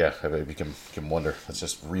 Yeah. I mean, we can wonder. Let's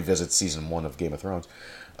just revisit season 1 of Game of Thrones.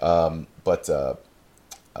 But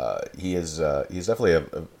he's definitely a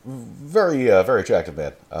very attractive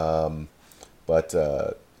man, but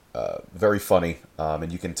very funny,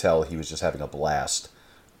 and you can tell he was just having a blast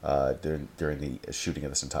during the shooting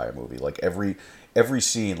of this entire movie. Like every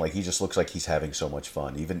scene, like he just looks like he's having so much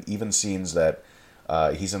fun. Even scenes that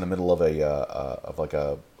he's in the middle of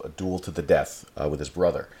a duel to the death with his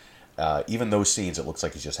brother. Even those scenes, it looks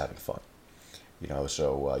like he's just having fun.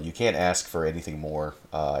 So you can't ask for anything more,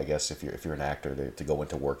 I guess, if you're an actor to go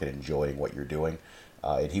into work and enjoying what you're doing.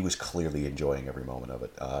 And he was clearly enjoying every moment of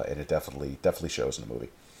it, and it definitely shows in the movie.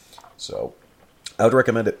 So I would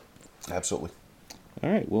recommend it, absolutely. All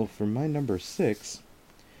right. Well, for my number 6,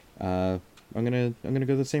 I'm gonna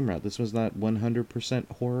go the same route. This was not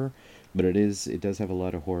 100% horror, but it does have a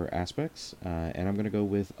lot of horror aspects, and I'm gonna go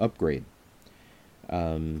with Upgrade.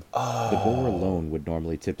 The gore alone would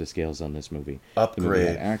normally tip the scales on this movie. Upgrade. The movie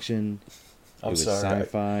had action. It was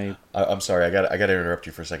sci-fi. I'm sorry. I got to interrupt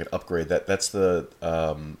you for a second. Upgrade. That's the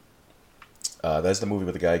movie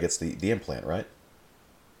where the guy gets the implant, right?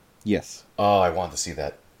 Yes. Oh, I wanted to see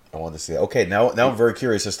that. Okay, now I'm very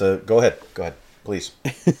curious as to. Go ahead, please,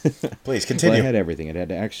 please continue. Well, it had everything. It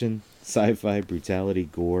had action, sci-fi, brutality,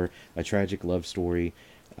 gore, a tragic love story.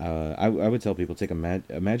 I would tell people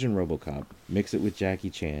imagine RoboCop, mix it with Jackie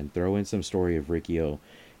Chan, throw in some story of Riccio,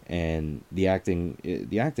 and the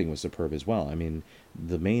acting was superb as well. I mean,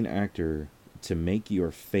 the main actor, to make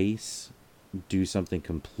your face do something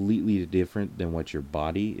completely different than what your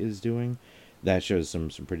body is doing, that shows some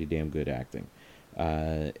pretty damn good acting.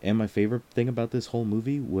 And my favorite thing about this whole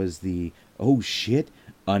movie was the oh shit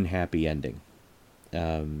unhappy ending.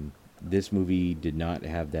 This movie did not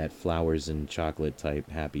have that flowers and chocolate type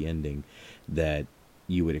happy ending that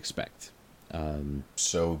you would expect.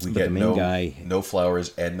 So we get no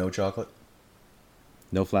flowers and no chocolate?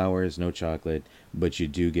 No flowers, no chocolate, but you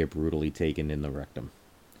do get brutally taken in the rectum.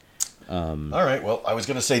 All right, well, I was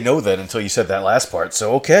going to say no then until you said that last part,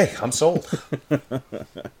 so okay, I'm sold.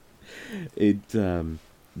 The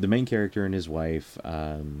main character and his wife,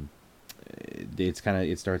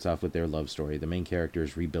 it starts off with their love story. The main character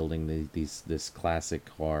is rebuilding this classic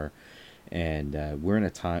car, and we're in a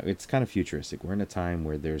time, it's kind of futuristic. We're in a time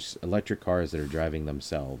where there's electric cars that are driving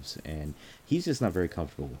themselves, and he's just not very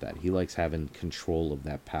comfortable with that. He likes having control of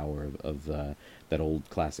that power of that old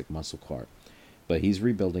classic muscle car. But he's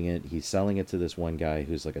rebuilding it. He's selling it to this one guy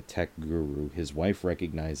who's like a tech guru. His wife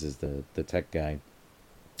recognizes the tech guy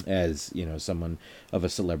as, someone of a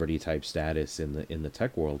celebrity type status in the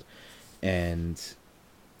tech world. And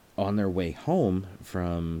on their way home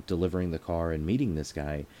from delivering the car and meeting this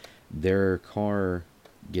guy, their car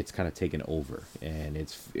gets kind of taken over, and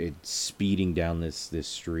it's speeding down this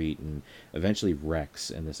street and eventually wrecks,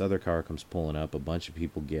 and this other car comes pulling up. A bunch of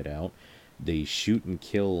people get out. They shoot and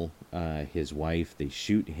kill his wife. They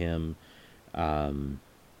shoot him.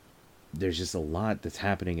 There's just a lot that's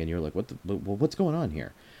happening, and you're like, what's going on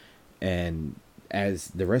here? And as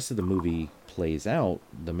the rest of the movie plays out,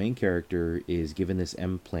 the main character is given this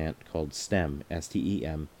implant called STEM,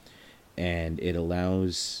 STEM, and it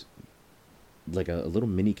allows like a little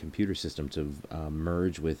mini computer system to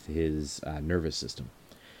merge with his nervous system.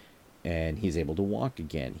 And he's able to walk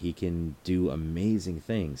again. He can do amazing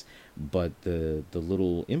things, but the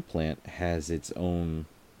little implant has its own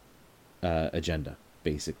agenda,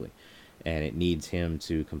 basically, and it needs him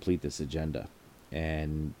to complete this agenda.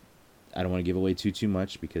 And I don't want to give away too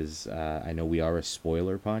much because I know we are a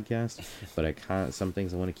spoiler podcast, but some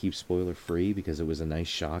things I want to keep spoiler free because it was a nice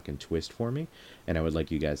shock and twist for me, and I would like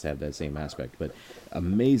you guys to have that same aspect. But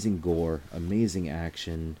amazing gore, amazing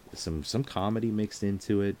action, some comedy mixed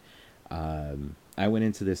into it. I went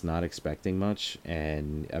into this not expecting much,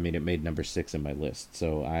 and I mean, it made number 6 in my list,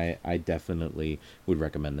 so I definitely would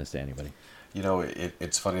recommend this to anybody.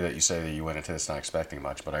 It's funny that you say that you went into this not expecting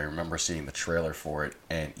much, but I remember seeing the trailer for it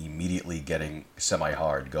and immediately getting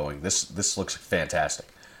semi-hard, going, this looks fantastic.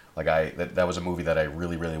 Like that was a movie that I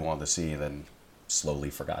really, really wanted to see, and then slowly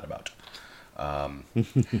forgot about.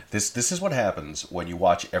 This is what happens when you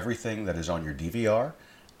watch everything that is on your DVR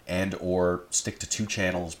and or stick to 2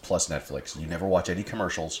 channels plus Netflix. You never watch any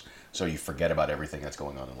commercials, so you forget about everything that's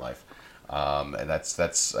going on in life. And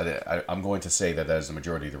I'm going to say that is the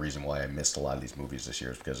majority of the reason why I missed a lot of these movies this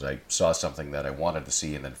year, is because I saw something that I wanted to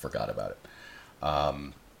see and then forgot about it.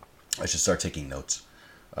 I should start taking notes,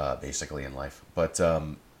 basically, in life. But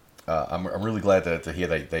I'm really glad to hear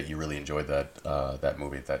that you really enjoyed that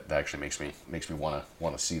movie. That actually makes me want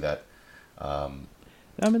to see that.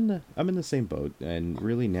 I'm in the same boat, and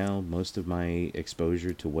really now most of my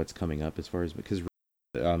exposure to what's coming up as far as, because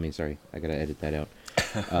I mean, sorry, I gotta edit that out.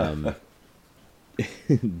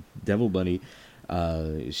 Devil Bunny,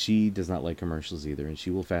 She does not like commercials either, and she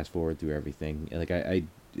will fast forward through everything. Like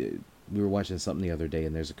we were watching something the other day,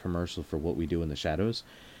 and there's a commercial for What We Do in the Shadows,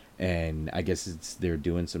 and I guess they're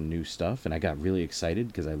doing some new stuff, and I got really excited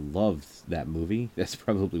because I loved that movie. That's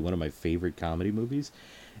probably one of my favorite comedy movies,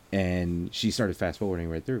 and she started fast forwarding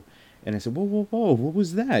right through. And I said, "Whoa, whoa, whoa! What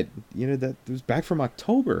was that? That was back from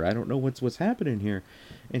October. I don't know what's happening here."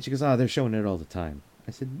 And she goes, "Oh, they're showing it all the time."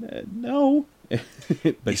 I said, "No,"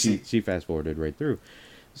 but she fast forwarded right through,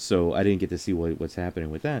 so I didn't get to see what's happening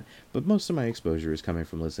with that. But most of my exposure is coming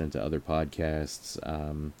from listening to other podcasts,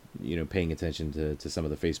 paying attention to some of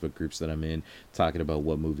the Facebook groups that I'm in, talking about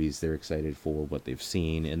what movies they're excited for, what they've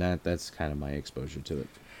seen, and that's kind of my exposure to it.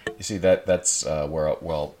 You see, that's where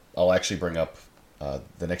I'll actually bring up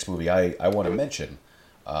the next movie I want to mention,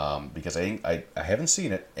 because I haven't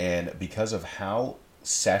seen it, and because of how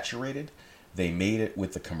saturated they made it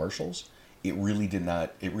with the commercials, it really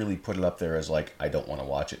put it up there as like, I don't want to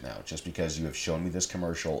watch it now, just because you have shown me this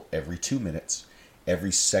commercial every 2 minutes.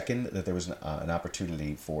 Every second that there was an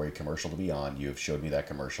opportunity for a commercial to be on, you have showed me that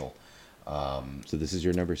commercial. So this is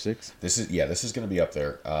your number 6? This is going to be up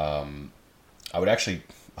there. I would actually,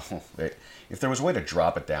 if there was a way to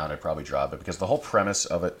drop it down, I'd probably drop it, because the whole premise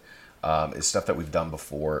of it is stuff that we've done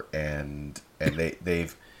before, and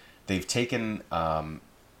they've taken.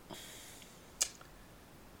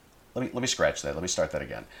 Let me scratch that. Let me start that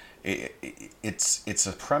again. It's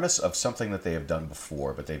a premise of something that they have done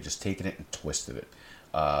before, but they've just taken it and twisted it.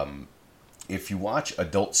 If you watch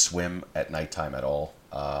Adult Swim at nighttime at all,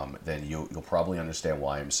 then you'll probably understand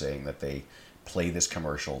why I'm saying that they play this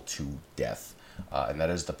commercial to death, and that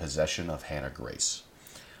is the possession of Hannah Grace.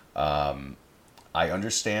 I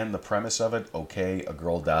understand the premise of it. Okay, a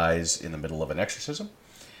girl dies in the middle of an exorcism,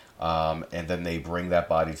 and then they bring that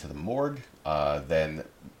body to the morgue. Then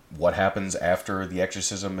what happens after the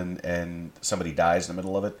exorcism and somebody dies in the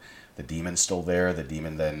middle of it? The demon's still there. The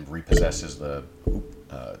demon then repossesses the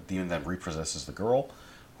girl,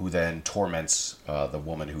 who then torments the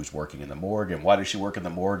woman who's working in the morgue. And why does she work in the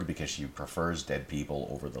morgue? Because she prefers dead people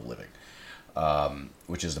over the living,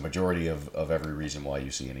 which is the majority of every reason why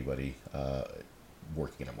you see anybody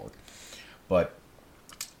working in a morgue. But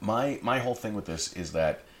my whole thing with this is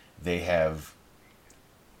that they have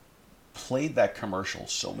played that commercial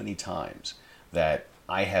so many times that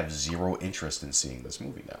I have zero interest in seeing this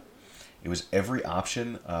movie now. It was every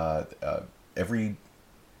option, every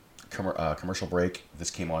commercial break.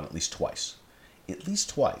 This came on at least twice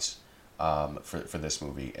for this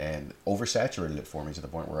movie, and oversaturated it for me to the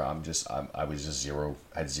point where I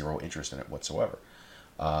had zero interest in it whatsoever.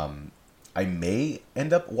 I may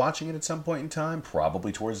end up watching it at some point in time,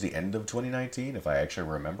 probably towards the end of 2019, if I actually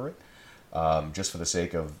remember it. Just for the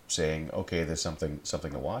sake of saying, okay, there's something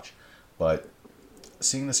to watch. But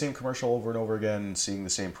seeing the same commercial over and over again, seeing the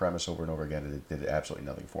same premise over and over again, it did absolutely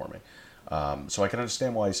nothing for me. So I can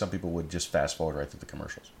understand why some people would just fast forward right through the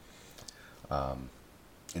commercials.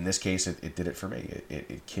 In this case, it did it for me.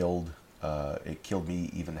 It killed me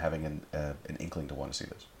even having an inkling to want to see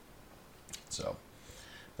this. So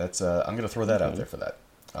that's I'm going to throw that out there for that.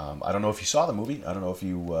 I don't know if you saw the movie. I don't know if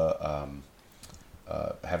you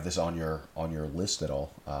have this on your list at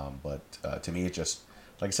all, but to me, it just,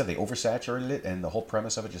 like I said, they oversaturated it, and the whole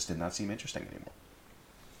premise of it just did not seem interesting anymore.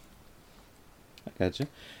 I gotcha.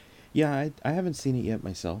 Yeah, I haven't seen it yet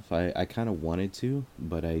myself. I kind of wanted to,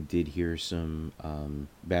 but I did hear some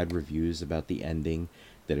bad reviews about the ending,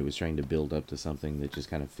 that it was trying to build up to something that just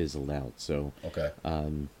kind of fizzled out. So okay,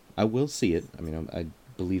 I will see it. I mean, I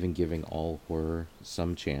believe in giving all horror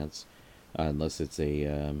some chance, unless it's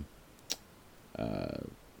a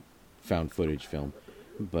found footage film.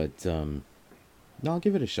 But no, I'll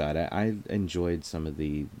give it a shot. I enjoyed some of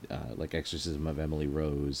the like Exorcism of Emily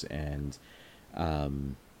Rose and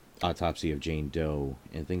Autopsy of Jane Doe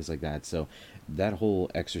and things like that. So that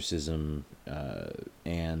whole exorcism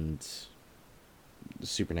and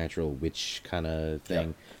supernatural witch kind of thing,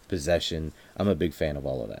 yep. Possession, I'm a big fan of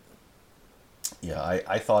all of that. Yeah,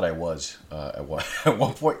 I thought I was at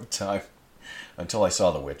one point in time, until I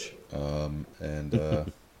saw The Witch.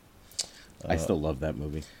 I still love that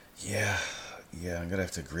movie. Yeah, I'm gonna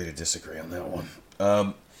have to agree to disagree on that one.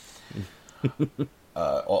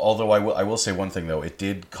 Although I will say one thing though, it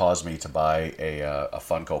did cause me to buy a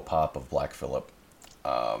Funko Pop of Black Phillip,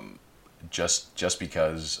 just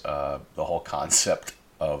because the whole concept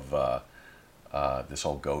of this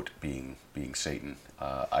whole goat being Satan,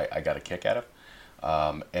 I got a kick out of.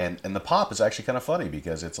 And the pop is actually kind of funny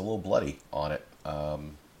because it's a little bloody on it.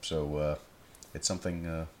 So it's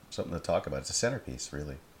something to talk about. It's a centerpiece,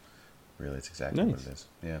 really. Really, it's exactly nice. what it is.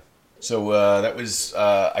 Yeah. So that was,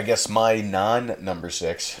 I guess, my non-number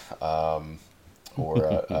six,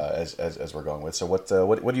 or as we're going with. So what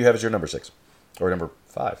do you have as your number six, or number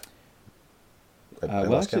five? I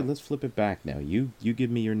Well, lost actually, count. let's flip it back now. You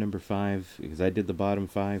give me your number five because I did the bottom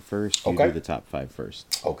five first. You Okay. do the top five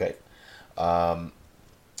first. Okay.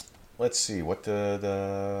 Let's see what hang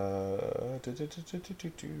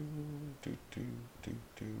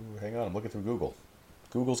on, I'm looking through Google.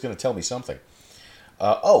 Google's going to tell me something.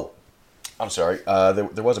 Oh, I'm sorry.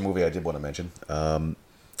 There was a movie I did want to mention. The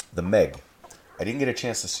Meg. I didn't get a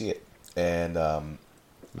chance to see it, and oh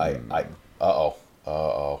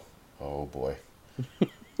boy,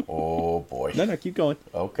 oh boy. No, keep going.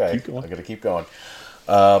 Okay, Keep going. I gotta keep going.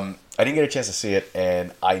 I didn't get a chance to see it,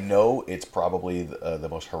 and I know it's probably the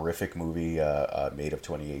most horrific movie made of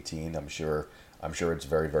 2018. I'm sure it's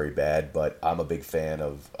very, very bad, but I'm a big fan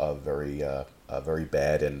of very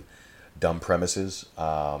bad and dumb premises,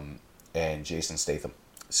 and Jason Statham.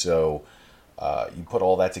 So you put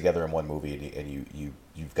all that together in one movie, and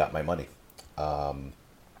you've got my money.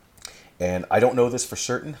 And I don't know this for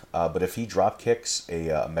certain, but if he drop kicks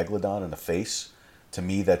a megalodon in the face, to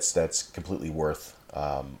me that's completely worth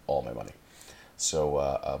all my money. So,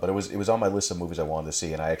 but it was on my list of movies I wanted to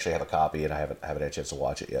see, and I actually have a copy, and I haven't had a chance to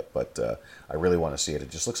watch it yet. But I really want to see it.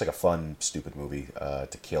 It just looks like a fun, stupid movie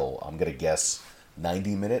to kill. I'm gonna guess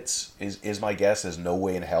 90 minutes is my guess. There's no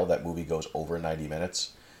way in hell that movie goes over 90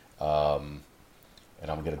 minutes. And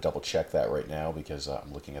I'm gonna double check that right now because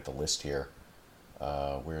I'm looking at the list here.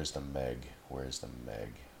 Where's the Meg? Where's the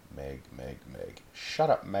Meg? Meg. Shut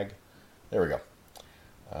up, Meg. There we go.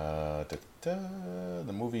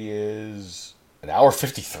 The movie is an hour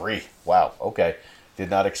 53. Wow. Okay. Did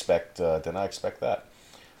not expect that.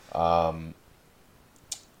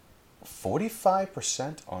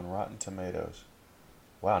 45% on Rotten Tomatoes.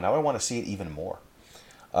 Wow. Now I want to see it even more.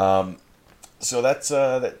 So that's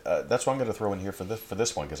what I'm going to throw in here for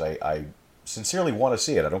this one because I sincerely want to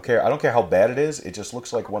see it. I don't care how bad it is. It just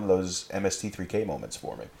looks like one of those MST3K moments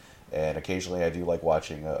for me. And occasionally I do like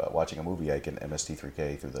watching a movie I can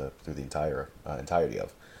MST3K through the entirety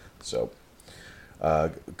of. So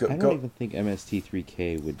I don't even think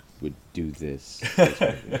MST3K would do this.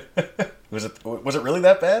 Was it really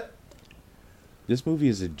that bad? This movie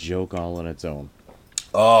is a joke all on its own.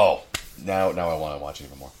 Oh, now I want to watch it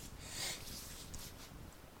even more.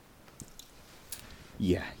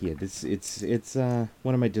 Yeah. It's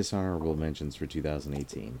one of my dishonorable mentions for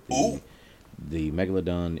 2018. Ooh. The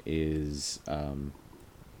Megalodon is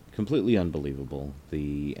completely unbelievable.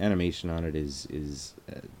 The animation on it is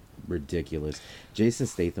ridiculous. Jason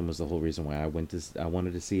Statham was the whole reason why I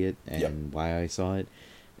wanted to see it and Yep. why I saw it.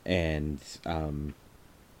 And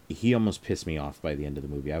he almost pissed me off by the end of the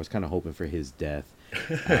movie. I was kind of hoping for his death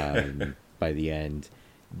by the end.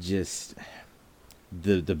 Just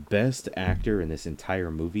the best actor in this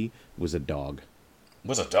entire movie was a dog.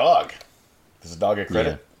 Was a dog? Does the dog get credit?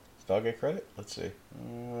 Yeah. Does the dog get credit? Let's see.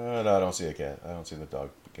 No, I don't see a cat. I don't see the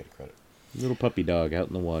dog get credit. Little puppy dog out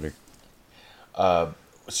in the water.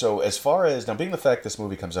 So as far as now, being the fact this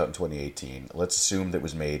movie comes out in 2018, let's assume that it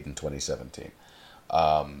was made in 2017.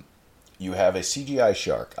 You have a CGI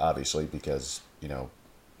shark, obviously, because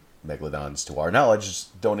megalodons, to our knowledge,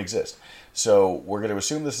 just don't exist. So we're going to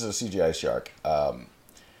assume this is a CGI shark.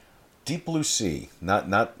 Deep Blue Sea,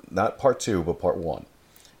 not part 2, but part 1,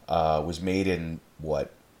 was made in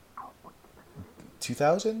what?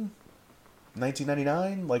 2000?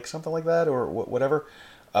 1999? Like something like that, or whatever.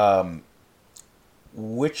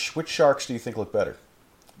 Which sharks do you think look better?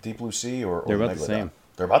 Deep Blue Sea or They're about Megalodon? the same.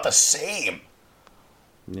 They're about the same.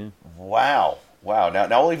 Yeah. Wow.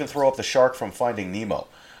 Now we'll even throw up the shark from Finding Nemo.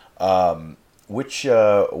 Which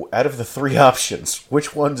out of the three options,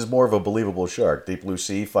 which one is more of a believable shark? Deep Blue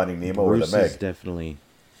Sea, Finding Nemo, or the Meg?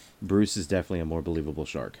 Bruce is definitely a more believable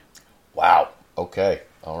shark. Wow. Okay.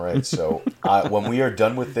 All right. So when we are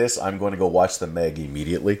done with this, I'm going to go watch the Meg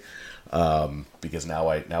immediately, because now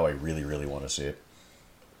I really, really want to see it.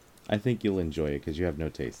 I think you'll enjoy it because you have no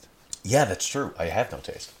taste. Yeah, that's true. I have no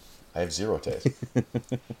taste. I have zero taste.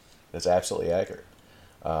 That's absolutely accurate.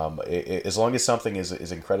 As long as something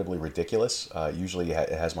is incredibly ridiculous, usually it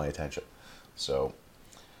has my attention. So,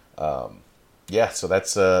 yeah. So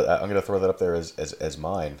that's I'm going to throw that up there as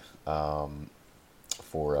mine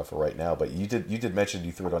for right now. But you did mention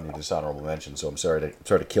you threw it on your dishonorable mention, so I'm sorry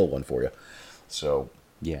to kill one for you. So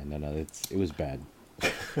yeah, no, it was bad.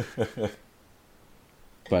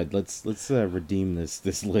 But let's redeem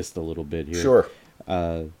this list a little bit here. Sure.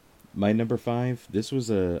 My number 5, this was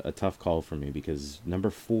a tough call for me because number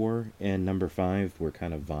 4 and number 5 were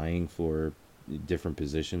kind of vying for different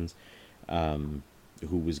positions.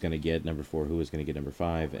 who was going to get number 4, who was going to get number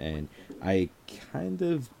 5, and I kind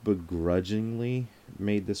of begrudgingly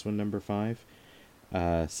made this one number 5.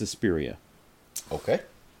 Suspiria. Okay.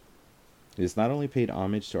 It's not only paid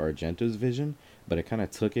homage to Argento's vision, but it kind of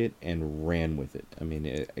took it and ran with it. I mean,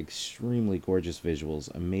 extremely gorgeous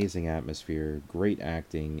visuals, amazing atmosphere, great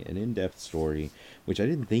acting, an in-depth story, which I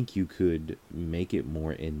didn't think you could make it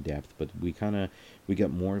more in-depth, but we got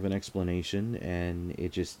more of an explanation, and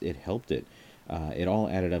it helped it. It all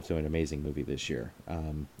added up to an amazing movie this year.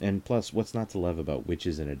 And plus, what's not to love about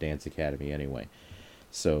witches in a dance academy anyway?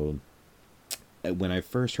 So, when I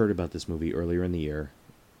first heard about this movie earlier in the year,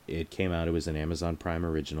 it came out, it was an Amazon Prime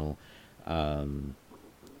original, and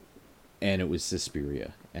it was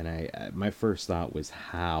Suspiria. And my first thought was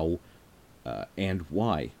how and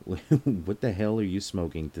why? What the hell are you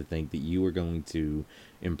smoking to think that you are going to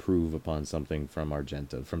improve upon something from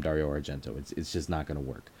Dario Argento? It's just not going to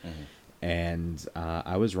work. Mm-hmm. And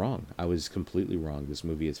I was wrong. I was completely wrong. This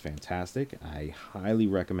movie is fantastic. I highly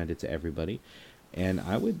recommend it to everybody. And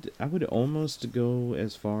I would almost go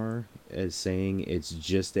as far as saying it's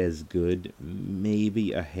just as good,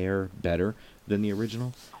 maybe a hair better than the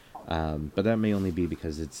original. But that may only be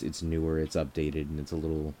because it's newer, it's updated, and it's a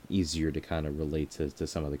little easier to kind of relate to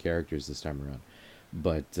some of the characters this time around.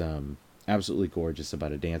 But absolutely gorgeous,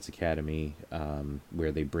 about a dance academy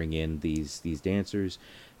where they bring in these dancers.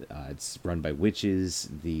 It's run by witches.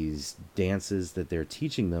 These dances that they're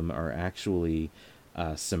teaching them are actually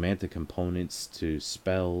semantic components to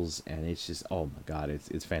spells, and it's just, oh my god,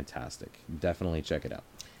 it's fantastic. Definitely check it out.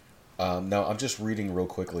 Now, I'm just reading real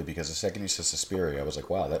quickly because the second you said Suspiria, I was like,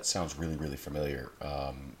 wow, that sounds really, really familiar.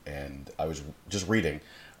 And I was just reading.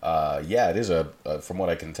 Yeah, it is, from what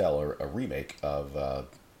I can tell, a remake of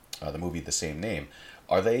the movie the same name.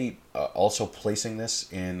 Are they also placing this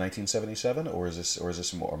in 1977, or is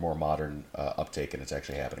this a more modern uptake and it's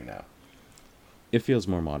actually happening now? It feels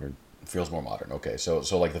more modern. It feels more modern. Okay, so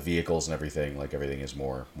like the vehicles and everything, like everything is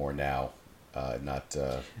more now, not.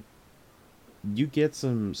 You get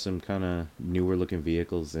some kind of newer looking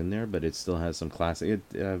vehicles in there, but it still has some classic.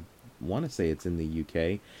 I want to say it's in the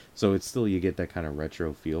UK, so it's still, you get that kind of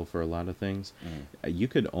retro feel for a lot of things. You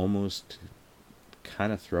could almost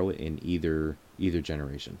kind of throw it in either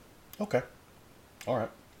generation. Okay, all right.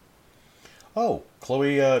 Oh,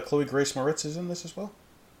 Chloe Grace Moretz is in this as well?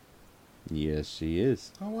 Yes, she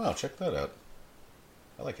is. Oh wow, check that out.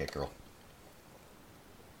 I like that girl.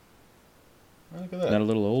 Look at that. Not a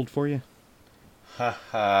little old for you? Ha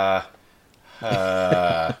ha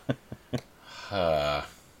ha ha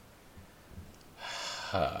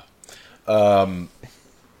ha.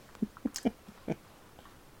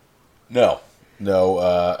 No.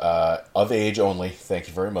 Of age only. Thank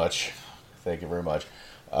you very much.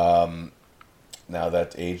 Now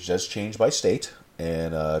that age does change by state,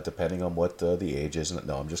 and depending on what the age is.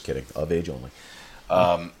 No, I'm just kidding. Of age only.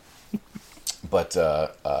 But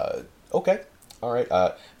okay. All right.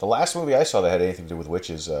 The last movie I saw that had anything to do with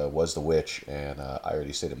witches was The Witch, and I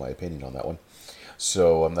already stated my opinion on that one.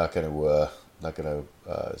 So I'm not going to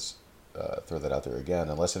throw that out there again,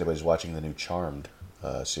 unless anybody's watching the new Charmed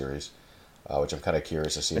series, which I'm kind of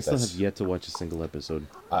curious to see. I still have yet to watch a single episode.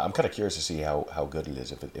 I'm kind of curious to see how good it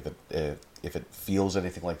is. If it feels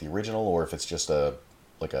anything like the original, or if it's just a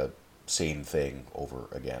same thing over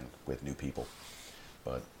again with new people.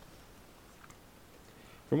 But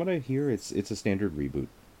from what I hear, it's a standard reboot.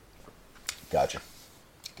 Gotcha.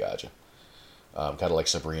 Kind of like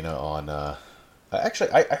Sabrina on.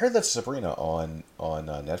 Actually, I heard that Sabrina on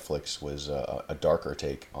Netflix was a darker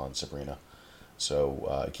take on Sabrina.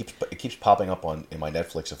 So it keeps popping up in my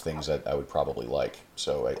Netflix of things that I would probably like.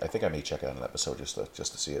 So I think I may check out an episode just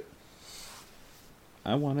to see it.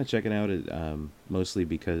 I want to check it out, mostly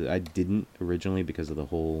because I didn't originally, because of the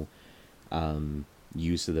whole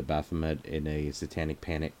use of the Baphomet in a satanic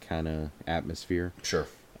panic kind of atmosphere. Sure.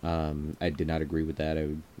 I did not agree with that.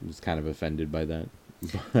 I was kind of offended by that.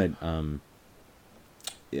 But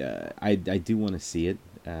yeah, I do want to see it.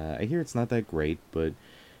 I hear it's not that great, but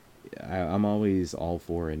I'm always all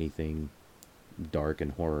for anything dark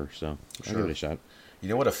and horror, so I'll give it a shot. You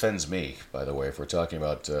know what offends me, by the way, if we're talking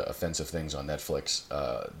about offensive things on Netflix?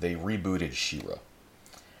 They rebooted She-Ra.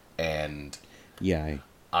 And yeah,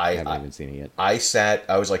 I haven't even seen it yet.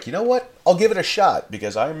 I was like, you know what? I'll give it a shot,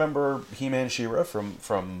 because I remember He-Man She-Ra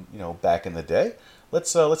from back in the day.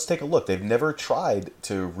 Let's take a look. They've never tried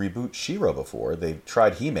to reboot She-Ra before. They've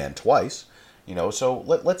tried He-Man twice, so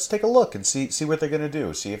let's take a look and see what they're going to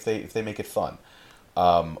do. See if they make it fun.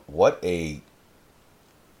 What a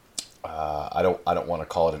I don't want to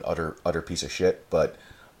call it an utter piece of shit, but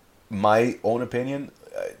my own opinion,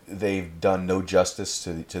 they've done no justice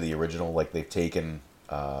to the original. Like they've taken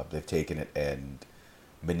it and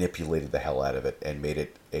manipulated the hell out of it and made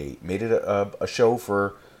it a show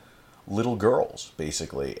for little girls,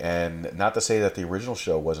 basically. And not to say that the original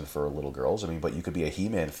show wasn't for little girls. I mean, but you could be a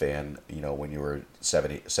He-Man fan, when you were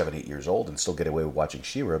 8 years old and still get away with watching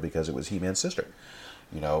She-Ra because it was He-Man's sister.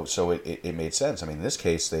 So it made sense. I mean, in this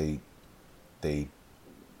case, they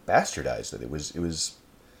bastardized it. It was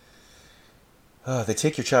they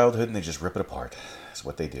take your childhood and they just rip it apart. That's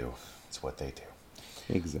what they do. It's what they do.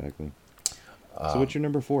 Exactly. So what's your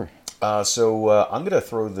number 4? So I'm going to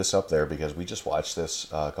throw this up there because we just watched this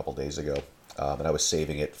a couple days ago, and I was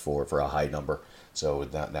saving it for a high number. So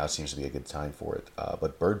now seems to be a good time for it.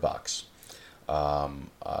 But Bird Box.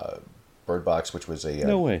 Bird Box, which was a...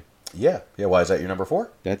 no way. Yeah. Why is that your number 4?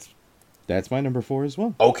 That's my number 4 as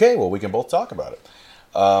well. Okay, well, we can both talk about it.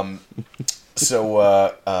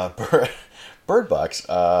 Bird Box,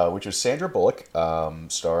 which was Sandra Bullock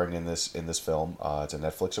starring in this film. It's a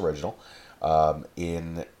Netflix original.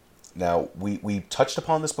 Now we touched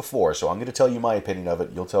upon this before, so I'm going to tell you my opinion of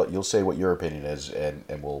it. You'll say what your opinion is,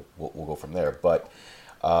 and we'll go from there. But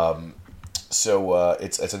it's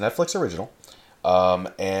a Netflix original,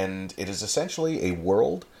 and it is essentially a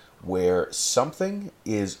world where something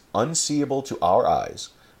is unseeable to our eyes,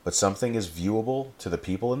 but something is viewable to the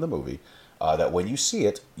people in the movie. That when you see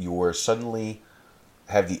it, you are suddenly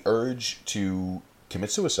have the urge to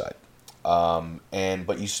commit suicide. Some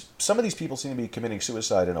of these people seem to be committing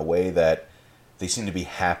suicide in a way that they seem to be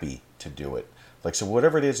happy to do it. Like, so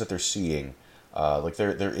whatever it is that they're seeing, like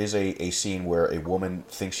there is a scene where a woman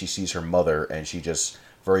thinks she sees her mother and she just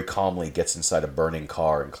very calmly gets inside a burning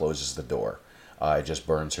car and closes the door. It just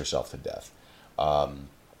burns herself to death.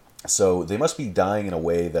 So they must be dying in a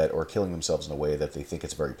way or killing themselves in a way that they think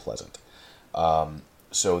it's very pleasant.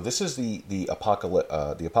 So this is the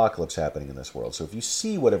apocalypse happening in this world. So if you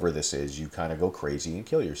see whatever this is, you kind of go crazy and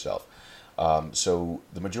kill yourself. So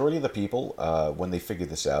the majority of the people, when they figure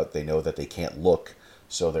this out, they know that they can't look,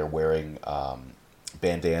 so they're wearing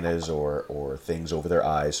bandanas or things over their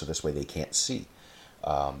eyes, so this way they can't see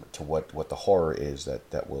to what the horror is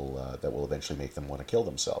that will eventually make them want to kill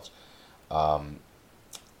themselves.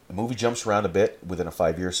 The movie jumps around a bit within a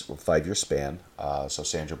 5-year span. So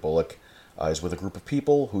Sandra Bullock is with a group of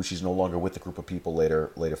people who she's no longer with the group of people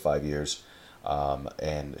later 5 years.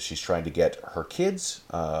 And she's trying to get her kids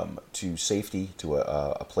to safety, to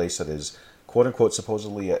a place that is, quote unquote,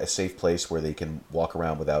 supposedly a safe place where they can walk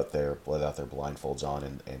around without their blindfolds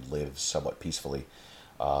on and live somewhat peacefully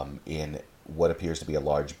in what appears to be a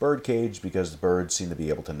large bird cage, because the birds seem to be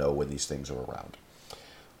able to know when these things are around.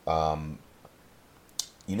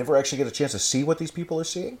 You never actually get a chance to see what these people are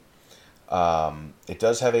seeing. It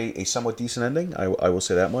does have a somewhat decent ending. I will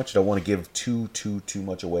say that much. I don't want to give too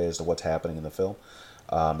much away as to what's happening in the film,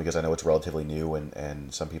 because I know it's relatively new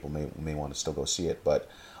and some people may want to still go see it. But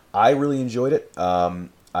I really enjoyed it.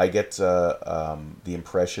 I get the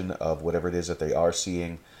impression of whatever it is that they are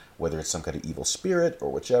seeing, whether it's some kind of evil spirit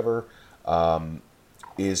or whichever,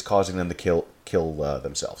 is causing them to kill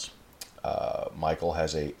themselves. Michael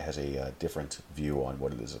has a different view on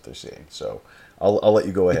what it is that they're seeing. So I'll let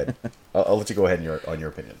you go ahead. I'll let you go ahead on your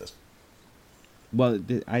opinion of this. Well,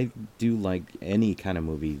 I do like any kind of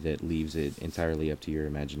movie that leaves it entirely up to your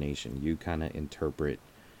imagination. You kind of interpret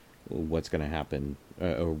what's going to happen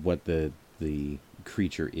or what the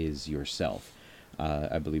creature is yourself.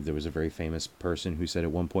 I believe there was a very famous person who said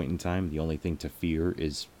at one point in time, the only thing to fear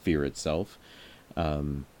is fear itself.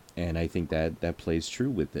 And I think that plays true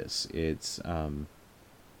with this. It's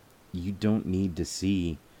you don't need to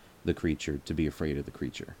see the creature to be afraid of the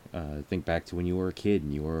creature. Think back to when you were a kid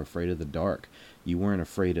and you were afraid of the dark. You weren't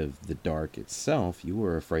afraid of the dark itself. You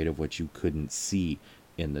were afraid of what you couldn't see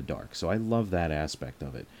in the dark. So I love that aspect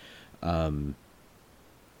of it.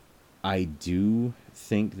 I do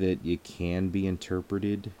think that it can be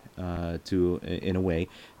interpreted in a way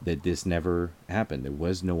that this never happened. There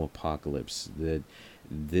was no apocalypse. That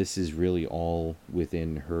this is really all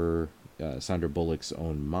within her, Sandra Bullock's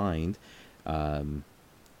own mind.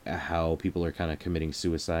 How people are kind of committing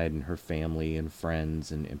suicide, and her family and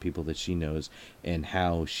friends and people that she knows, and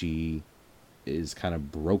how she is kind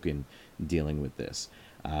of broken dealing with this.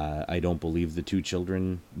 I don't believe the two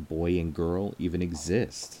children, boy and girl, even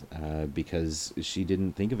exist, because she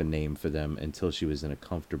didn't think of a name for them until she was in a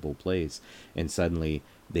comfortable place, and suddenly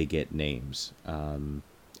they get names.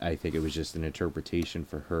 I think it was just an interpretation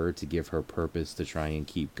for her to give her purpose to try and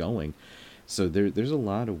keep going. So there's a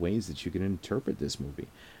lot of ways that you can interpret this movie.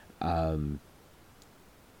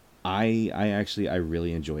 I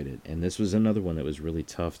really enjoyed it, and this was another one that was really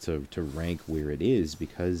tough to rank where it is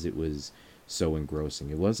because it was so engrossing.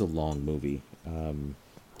 It was a long movie. I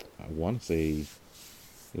want to say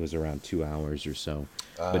it was around 2 hours or so,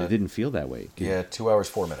 but it didn't feel that way. Yeah, 2 hours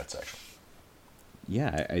 4 minutes actually.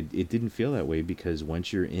 Yeah, it didn't feel that way because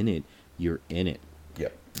once you're in it, you're in it.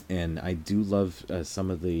 Yep. And I do love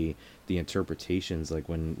some of the interpretations, like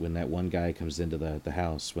when that one guy comes into the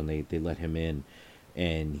house, when they let him in,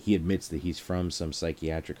 and he admits that he's from some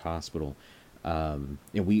psychiatric hospital. And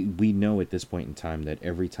we know at this point in time that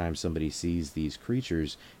every time somebody sees these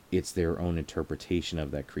creatures, it's their own interpretation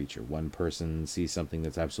of that creature. One person sees something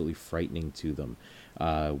that's absolutely frightening to them.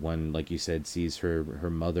 One, like you said, sees her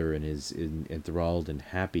mother and is enthralled and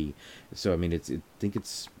happy. So I mean, I think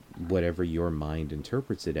it's whatever your mind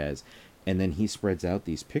interprets it as. And then he spreads out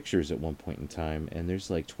these pictures at one point in time, and there's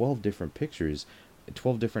like 12 different pictures,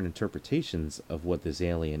 12 different interpretations of what this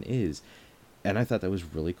alien is. And I thought that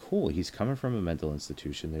was really cool. He's coming from a mental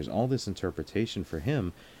institution. There's all this interpretation for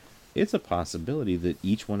him. It's a possibility that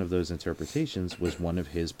each one of those interpretations was one of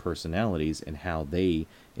his personalities and how they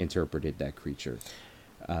interpreted that creature.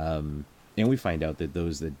 And we find out that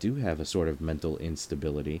those that do have a sort of mental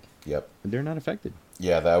instability, yep, they're not affected.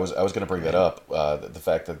 Yeah, I was going to bring that up. The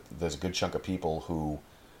fact that there's a good chunk of people who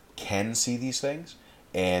can see these things,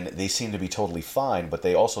 and they seem to be totally fine, but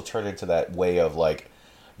they also turn into that way of like,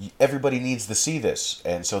 everybody needs to see this,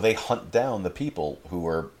 and so they hunt down the people who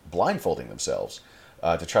are blindfolding themselves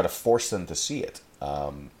to try to force them to see it.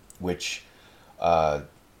 What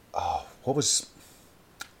was?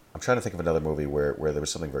 I'm trying to think of another movie where there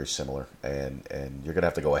was something very similar, and you're gonna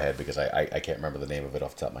have to go ahead because I can't remember the name of it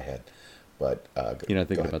off the top of my head. But you're not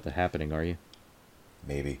thinking about The Happening, are you?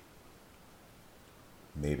 Maybe.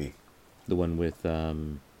 The one with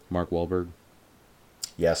Mark Wahlberg.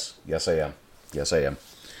 Yes, I am.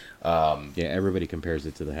 Yeah, everybody compares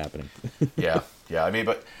it to The Happening. yeah. I mean,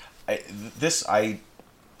 but I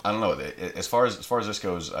don't know. As far as this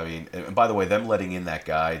goes, I mean, and by the way, them letting in that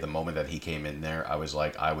guy the moment that he came in there, I was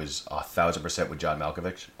 1,000% with John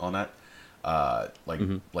Malkovich on that. Like,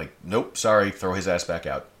 nope, sorry, throw his ass back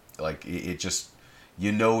out. Like, it just,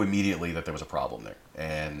 immediately that there was a problem there,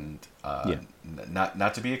 and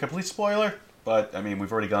not to be a complete spoiler, but I mean,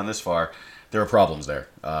 we've already gone this far. There are problems there.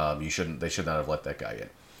 They should not have let that guy in.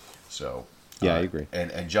 So yeah, I agree.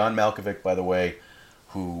 And John Malkovich, by the way,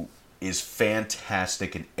 who is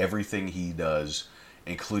fantastic in everything he does,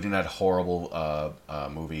 including that horrible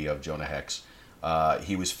movie of Jonah Hex.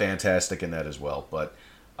 He was fantastic in that as well. But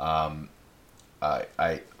I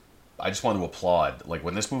just wanted to applaud. Like,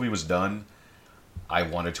 when this movie was done, I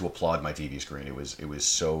wanted to applaud my TV screen. It was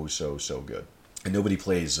so good. And nobody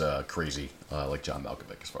plays crazy like John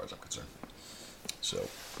Malkovich, as far as I'm concerned. So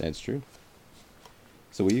that's true.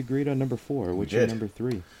 So we agreed on number 4. What's your number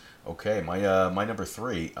 3? Okay, my number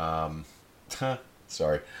 3.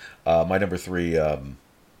 Sorry, my number 3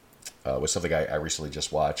 was something I recently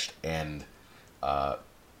just watched, and for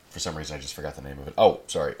some reason I just forgot the name of it. Oh,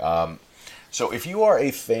 sorry. So if you are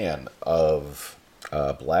a fan of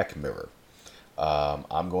Black Mirror,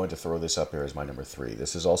 I'm going to throw this up here as my number 3.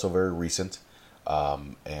 This is also very recent,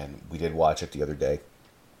 and we did watch it the other day.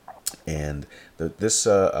 And this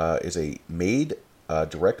is a made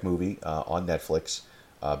direct movie on Netflix,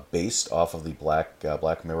 based off of the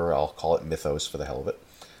Black Mirror, I'll call it mythos for the hell of it,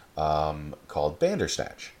 called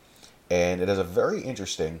Bandersnatch. And it has a very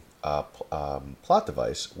interesting plot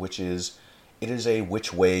device, which is, it is a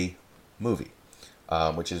which way movie,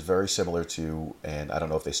 which is very similar to, and I don't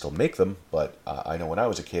know if they still make them, but I know when I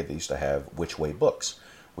was a kid they used to have which way books,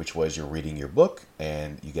 which was you're reading your book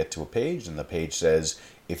and you get to a page and the page says,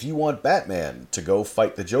 if you want Batman to go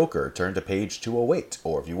fight the Joker, turn to page 208.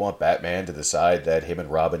 Or if you want Batman to decide that him and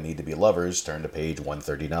Robin need to be lovers, turn to page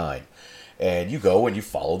 139. And you go and you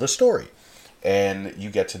follow the story. And you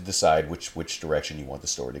get to decide which direction you want the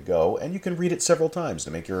story to go. And you can read it several times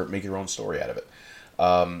to make your own story out of it.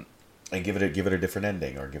 And give it a different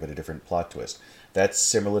ending or give it a different plot twist. That's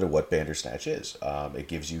similar to what Bandersnatch is. It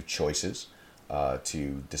gives you choices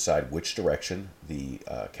to decide which direction the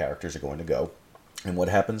characters are going to go and what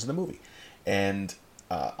happens in the movie. And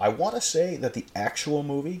I want to say that the actual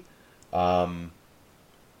movie, I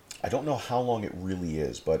don't know how long it really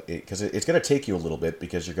is, but because it's going to take you a little bit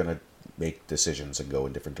because you're going to make decisions and go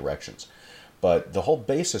in different directions. But the whole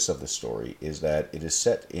basis of the story is that it is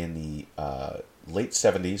set in the late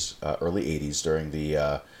 70s, early 80s during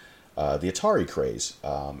the Atari craze.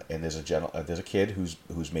 And there's a kid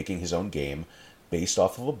who's making his own game based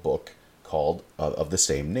off of a book called of the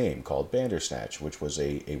same name called Bandersnatch, which was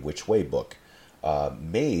a which way book.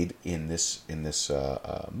 made in this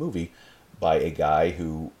movie by a guy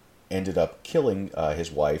who ended up killing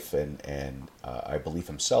his wife and I believe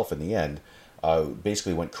himself in the end.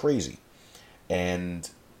 Basically went crazy, and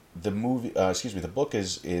the book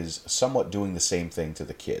is somewhat doing the same thing to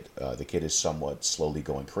the kid. The kid is somewhat slowly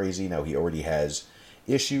going crazy. Now he already has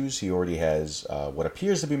issues. He already has what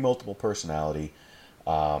appears to be multiple personality,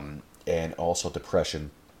 and also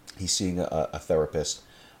depression. He's seeing a therapist,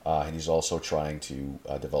 and he's also trying to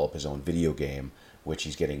develop his own video game, which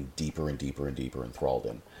he's getting deeper and deeper and deeper enthralled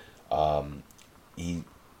in.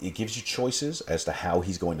 It gives you choices as to how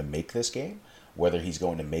he's going to make this game, whether he's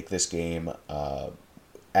going to make this game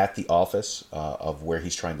at the office of where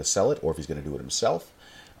he's trying to sell it, or if he's going to do it himself.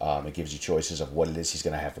 It gives you choices of what it is he's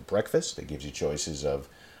going to have for breakfast. It gives you choices of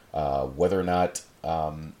whether or not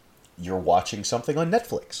you're watching something on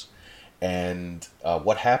Netflix, and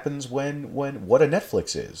what happens when what a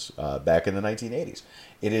Netflix is back in the 1980s.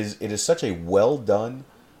 It is such a well done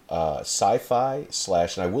sci-fi /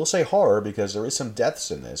 and I will say horror, because there is some deaths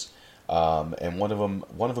in this, and one of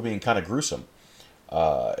them being kind of gruesome.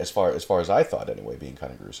 As far as I thought anyway, being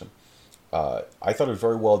kind of gruesome. I thought it was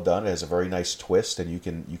very well done. It has a very nice twist, and you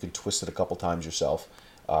can twist it a couple times yourself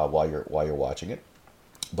while you're watching it.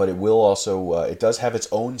 But it will also it does have its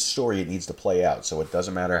own story it needs to play out. So it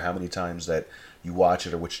doesn't matter how many times that you watch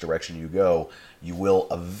it or which direction you go, you will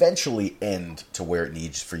eventually end to where it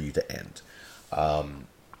needs for you to end.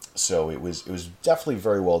 So it was definitely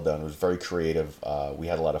very well done. It was very creative. We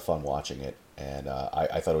had a lot of fun watching it, and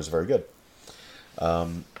I thought it was very good.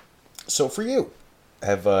 So for you,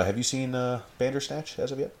 have you seen Bandersnatch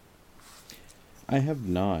as of yet? I have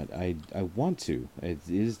not. I want to. It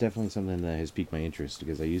is definitely something that has piqued my interest,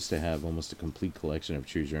 because I used to have almost a complete collection of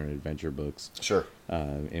choose your own adventure books. Sure.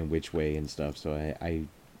 In Which Way and stuff. So I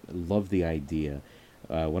love the idea.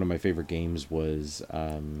 One of my favorite games was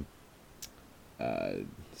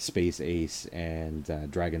Space Ace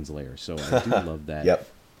and Dragon's Lair. So I do love that.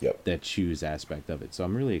 Yep. That choose aspect of it. So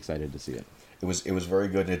I'm really excited to see it. It was very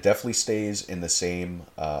good, and it definitely stays in the same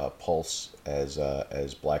pulse as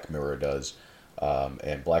Black Mirror does.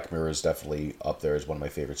 And Black Mirror is definitely up there as one of my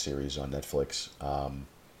favorite series on Netflix.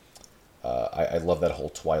 I love that whole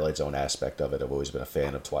Twilight Zone aspect of it. I've always been a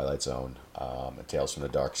fan of Twilight Zone, and Tales from the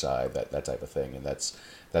Dark Side, that type of thing. And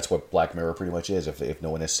that's what Black Mirror pretty much is. If no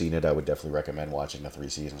one has seen it, I would definitely recommend watching the 3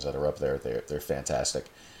 seasons that are up there. They're fantastic.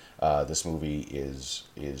 This movie is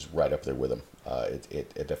right up there with them.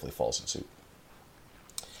 It definitely falls in suit.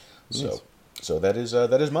 Nice. So that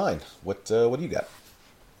is mine. What do you got?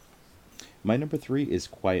 My number 3 is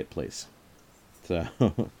Quiet Place. So,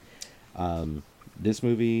 this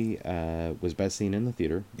movie was best seen in the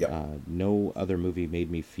theater. Yep. No other movie made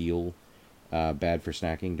me feel bad for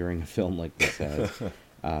snacking during a film like this has.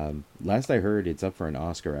 Last I heard, it's up for an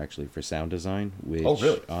Oscar, actually, for sound design, which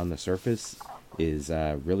really? on the surface is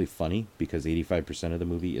really funny, because 85% of the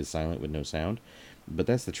movie is silent with no sound. But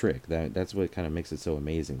that's the trick. That's what kind of makes it so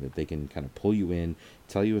amazing, that they can kind of pull you in,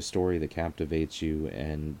 tell you a story that captivates you,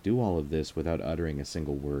 and do all of this without uttering a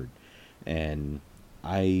single word. And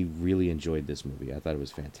I really enjoyed this movie. I thought it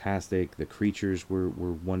was fantastic. The creatures were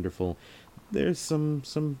wonderful. There's some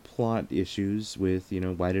plot issues with,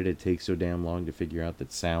 why did it take so damn long to figure out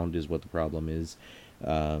that sound is what the problem is,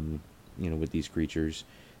 with these creatures.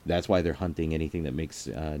 That's why they're hunting anything that makes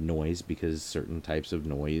noise, because certain types of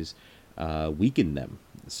noise weaken them.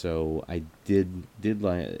 So I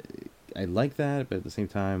like that, but at the same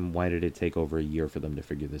time, why did it take over a year for them to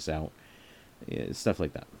figure this out? Yeah, stuff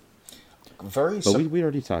like that. We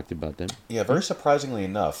already talked about them. Yeah, very surprisingly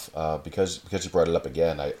enough, because you brought it up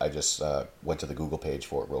again, I just went to the Google page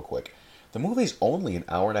for it real quick. The movie's only an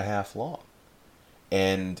hour and a half long,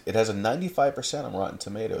 and it has a 95% on Rotten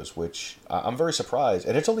Tomatoes, which I'm very surprised.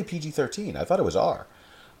 And it's only PG-13. I thought it was R.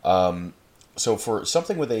 So for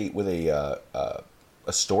something with a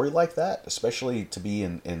story like that, especially to be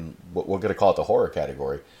in what we're going to call it the horror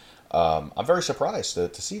category, I'm very surprised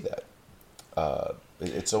to see that.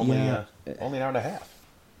 It's only an hour and a half.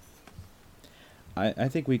 I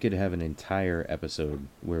think we could have an entire episode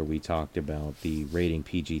where we talked about the rating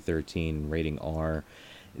PG-13, rating R.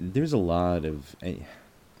 There's a lot of...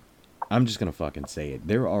 I'm just going to fucking say it.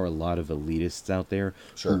 There are a lot of elitists out there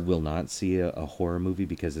who will not see a horror movie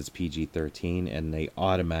because it's PG-13, and they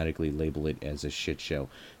automatically label it as a shit show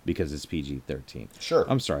because it's PG-13. Sure.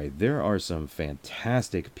 I'm sorry. There are some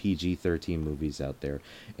fantastic PG-13 movies out there,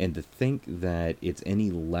 and to think that it's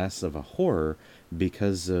any less of a horror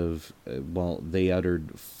because of, they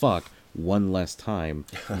uttered fuck one less time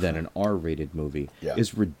than an R-rated movie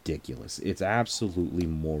is ridiculous. It's absolutely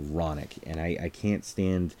moronic, and I can't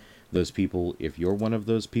stand those people, if you're one of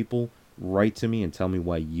those people, write to me and tell me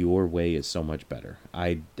why your way is so much better.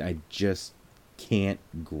 I just can't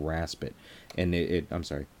grasp it. And I'm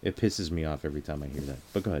sorry, it pisses me off every time I hear that.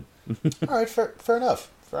 But go ahead. All right, fair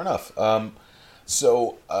enough. Fair enough.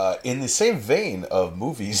 So, in the same vein of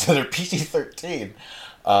movies that are PG-13,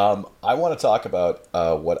 I want to talk about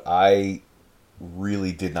what I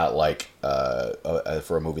really did not like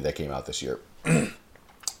for a movie that came out this year.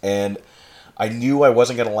 And I knew I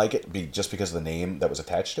wasn't going to like it just because of the name that was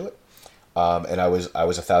attached to it. And I was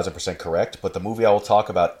 1,000% correct. But the movie I will talk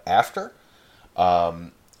about after, we're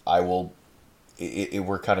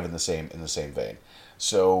kind of in the same vein.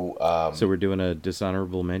 So So we're doing a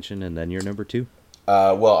dishonorable mention and then your number 2?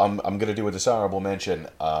 well, I'm going to do a dishonorable mention,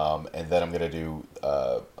 and then I'm going to do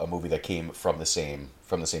a movie that came from the same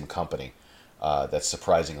company that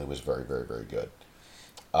surprisingly was very, very, very good.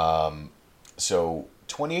 So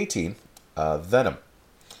 2018, Venom.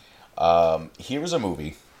 Here is a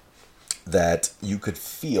movie that you could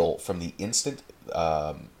feel from the instant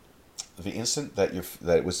that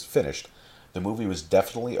it was finished. The movie was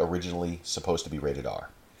definitely originally supposed to be rated R.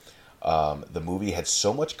 The movie had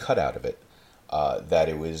so much cut out of it that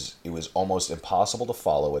it was almost impossible to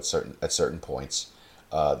follow at certain points.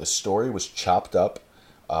 The story was chopped up.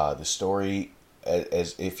 The story,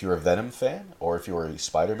 as if you're a Venom fan or if you're a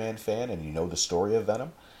Spider-Man fan and you know the story of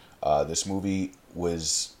Venom, this movie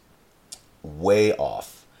was way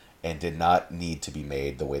off and did not need to be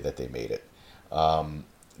made the way that they made it.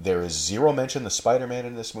 There is zero mention of Spider-Man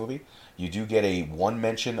in this movie. You do get one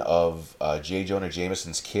mention of J. Jonah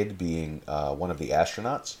Jameson's kid being one of the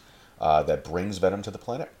astronauts that brings Venom to the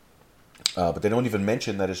planet. But they don't even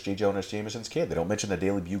mention that it's J. Jonah Jameson's kid. They don't mention the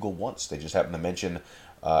Daily Bugle once. They just happen to mention,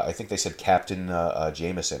 I think they said Captain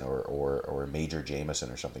Jameson or Major Jameson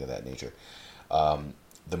or something of that nature.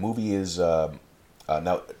 The movie is,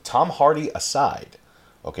 now, Tom Hardy aside,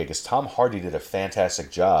 okay, because Tom Hardy did a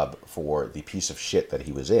fantastic job for the piece of shit that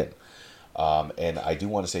he was in. And I do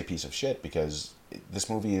want to say piece of shit because this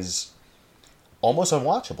movie is almost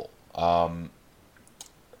unwatchable.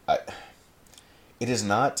 It is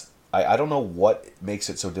not. I don't know what makes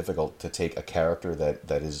it so difficult to take a character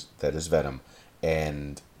that is Venom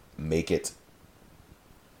and make it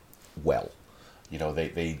well. You know,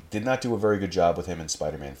 they did not do a very good job with him in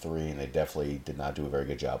Spider-Man 3, and they definitely did not do a very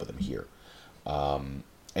good job with him here. And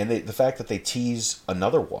the fact that they tease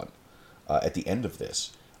another one at the end of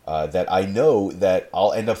this, that I know that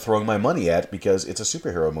I'll end up throwing my money at because it's a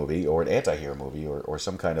superhero movie or an anti-hero movie or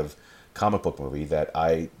some kind of comic book movie that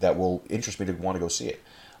will interest me to want to go see it.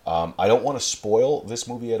 I don't want to spoil this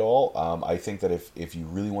movie at all. I think that if you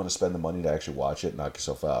really want to spend the money to actually watch it, knock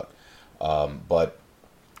yourself out. But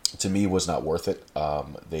to me, it was not worth it.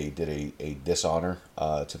 They did a dishonor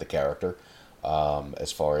to the character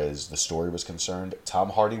as far as the story was concerned. Tom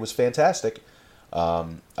Hardy was fantastic. I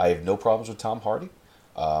have no problems with Tom Hardy.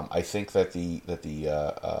 I think that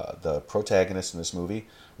the protagonist in this movie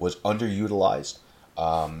was underutilized,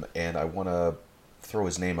 and I want to throw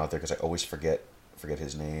his name out there because I always forget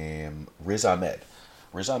his name. Riz Ahmed.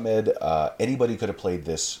 Riz Ahmed. Anybody could have played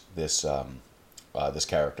this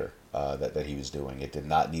character that he was doing. It did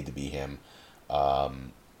not need to be him.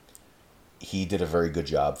 He did a very good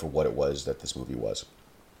job for what it was that this movie was.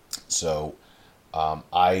 So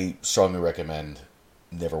I strongly recommend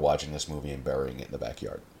never watching this movie and burying it in the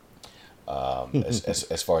backyard.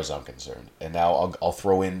 As far as I'm concerned. And now I'll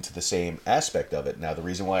throw into the same aspect of it. Now, the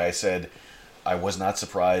reason why I said I was not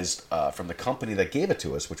surprised from the company that gave it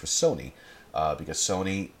to us, which was Sony, because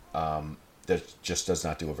Sony just does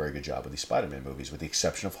not do a very good job with these Spider-Man movies, with the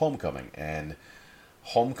exception of Homecoming. And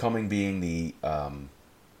Homecoming being the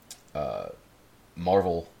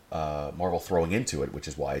Marvel throwing into it, which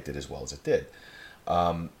is why it did as well as it did.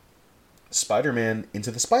 Spider-Man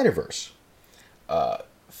Into the Spider-Verse.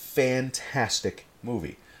 Fantastic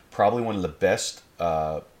movie. Probably one of the best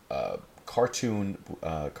cartoon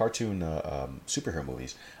superhero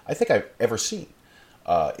movies I think I've ever seen.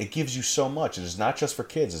 It gives you so much. It is not just for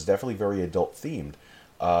kids. It's definitely very adult themed.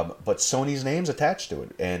 But Sony's name's attached to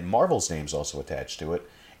it, and Marvel's name's also attached to it,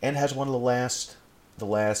 and has one of the last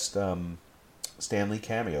Stan Lee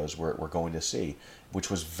cameos we're going to see, which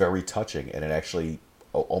was very touching, and it actually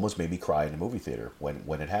almost made me cry in the movie theater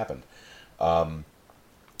when it happened.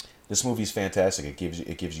 This movie's fantastic.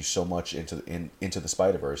 It gives you so much into the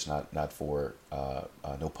Spider-Verse, not for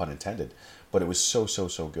no pun intended, but it was so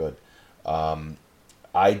good.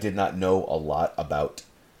 I did not know a lot about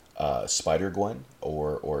Spider-Gwen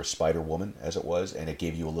or Spider-Woman as it was, and it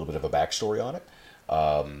gave you a little bit of a backstory on it.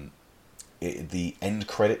 The end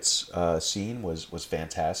credits scene was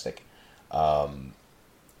fantastic.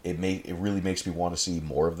 it really makes me want to see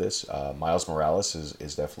more of this. Miles Morales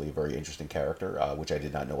is definitely a very interesting character, which I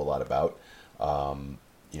did not know a lot about.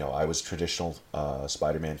 I was a traditional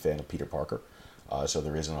Spider-Man fan of Peter Parker, so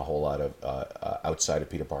there isn't a whole lot of outside of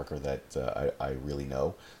Peter Parker that I really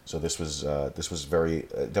know. So this was very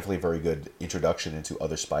definitely a very good introduction into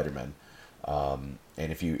other Spider-Men. And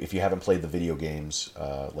if you haven't played the video games,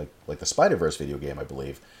 like the Spider-Verse video game, I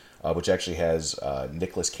believe, which actually has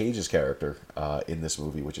Nicolas Cage's character in this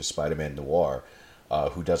movie, which is Spider-Man Noir,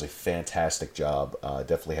 who does a fantastic job.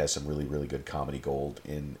 Definitely has some really, really good comedy gold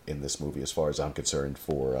in this movie, as far as I'm concerned,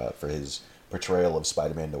 for his portrayal of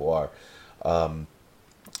Spider-Man Noir.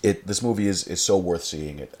 This movie is so worth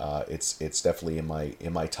seeing. It's definitely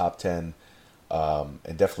in my top 10,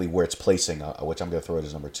 and definitely where it's placing, which I'm going to throw it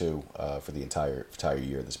as number 2 for the entire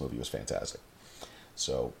year. This movie was fantastic.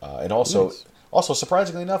 So and also. Nice. Also,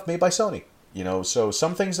 surprisingly enough, made by Sony. So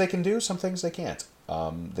some things they can do, some things they can't.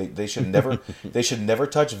 They should never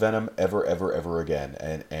touch Venom ever again.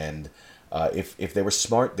 And if they were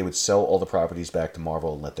smart, they would sell all the properties back to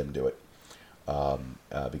Marvel and let them do it.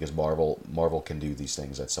 Because Marvel can do these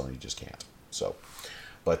things that Sony just can't. So,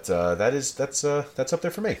 but that's up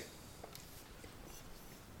there for me.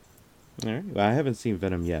 All right. Well, I haven't seen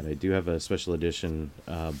Venom yet. I do have a special edition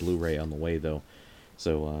Blu-ray on the way, though.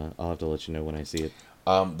 So I'll have to let you know when I see it.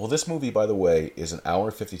 Well, this movie, by the way, is an hour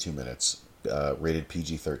and 52 minutes, rated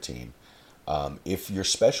PG-13. If your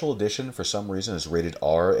special edition, for some reason, is rated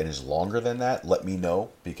R and is longer than that, let me know.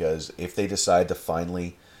 Because if they decide to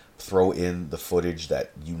finally throw in the footage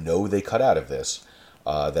that they cut out of this,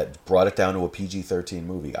 that brought it down to a PG-13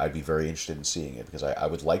 movie, I'd be very interested in seeing it. Because I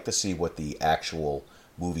would like to see what the actual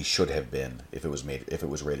movie should have been if it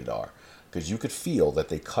was rated R. Because you could feel that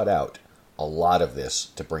they cut out a lot of this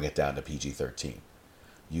to bring it down to PG-13.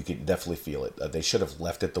 You can definitely feel it. They should have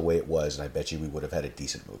left it the way it was, and I bet you we would have had a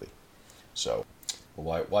decent movie. So,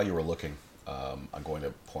 while you were looking, I'm going to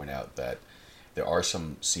point out that there are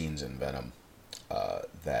some scenes in Venom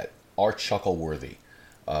that are chuckle-worthy.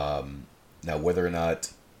 Now, whether or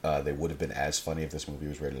not they would have been as funny if this movie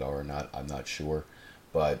was rated R or not, I'm not sure.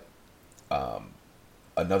 But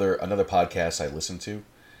another podcast I listened to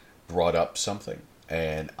brought up something.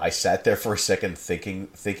 And I sat there for a second thinking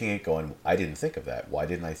it, going, I didn't think of that. Why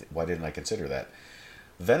didn't I consider that?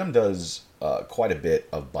 Venom does quite a bit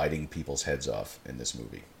of biting people's heads off in this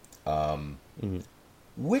movie. Who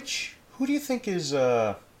do you think is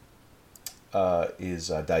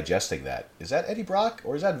digesting that? Is that Eddie Brock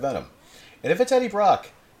or is that Venom? And if it's Eddie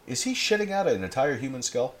Brock, is he shitting out an entire human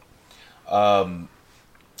skull?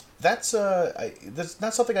 That's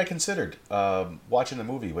not something I considered watching the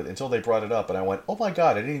movie, but until they brought it up, and I went, "Oh my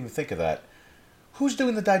god, I didn't even think of that." Who's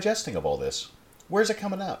doing the digesting of all this? Where's it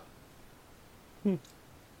coming out? Yeah,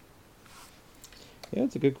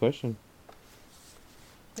 it's a good question.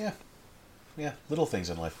 Yeah, little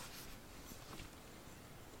things in life.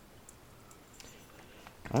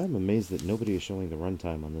 I'm amazed that nobody is showing the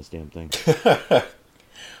runtime on this damn thing.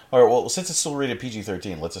 All right, well, since it's still rated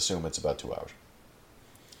PG-13, let's assume it's about 2 hours.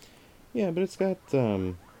 Yeah, but it's got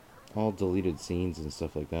all deleted scenes and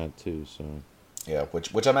stuff like that too. So yeah,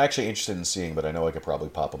 which I'm actually interested in seeing, but I know I could probably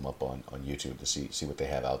pop them up on YouTube to see what they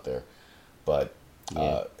have out there. But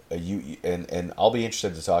you and I'll be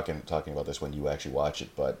interested to talking about this when you actually watch it.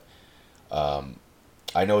 But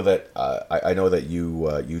I know that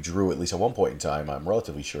you drew, at least at one point in time, I'm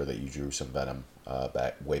relatively sure that you drew some Venom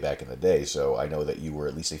way back in the day. So I know that you were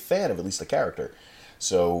at least a fan of at least the character.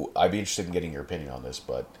 So I'd be interested in getting your opinion on this,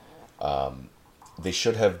 but. They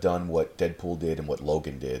should have done what Deadpool did and what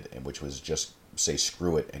Logan did, and which was just say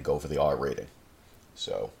screw it and go for the R rating.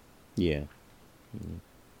 So, yeah.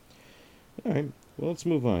 All right. Well, let's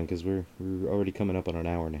move on because we're already coming up on an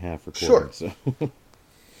hour and a half recording. Sure.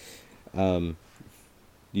 So,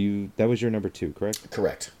 that was your number 2, correct?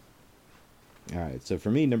 Correct. All right. So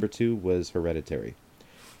for me, number 2 was Hereditary.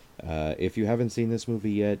 If you haven't seen this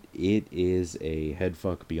movie yet, it is a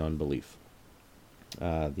headfuck beyond belief.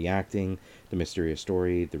 The acting, the mysterious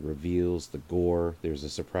story, the reveals, the gore, there's a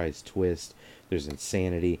surprise twist, there's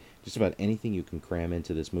insanity. Just about anything you can cram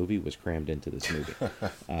into this movie was crammed into this movie.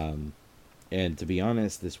 And to be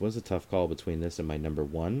honest, this was a tough call between this and my number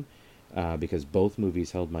 1, because both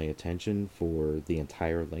movies held my attention for the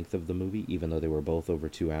entire length of the movie, even though they were both over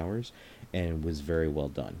 2 hours, and was very well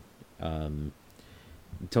done.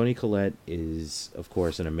 Toni Collette is, of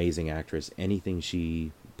course, an amazing actress. Anything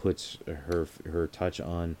she puts her touch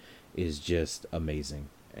on is just amazing,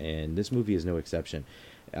 and this movie is no exception.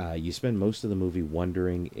 You spend most of the movie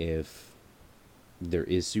wondering if there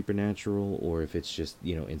is supernatural or if it's just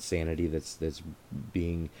insanity that's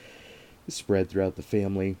being spread throughout the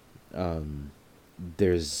family.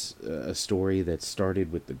 There's a story that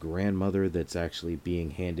started with the grandmother that's actually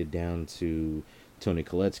being handed down to Toni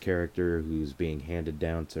Collette's character, who's being handed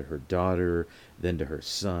down to her daughter, then to her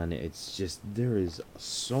son. It's just, there is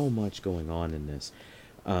so much going on in this.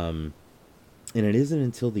 And it isn't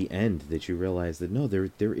until the end that you realize that no,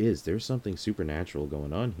 there's something supernatural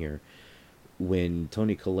going on here. When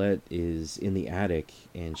Toni Collette is in the attic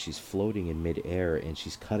and she's floating in midair and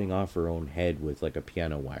she's cutting off her own head with like a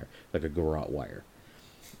piano wire, like a garrote wire,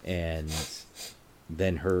 and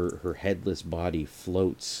then her headless body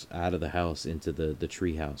floats out of the house into the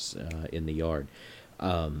tree house in the yard.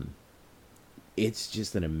 It's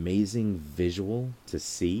just an amazing visual to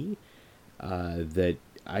see. That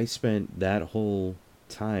I spent that whole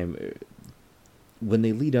time when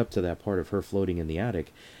they lead up to that part of her floating in the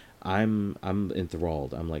attic. I'm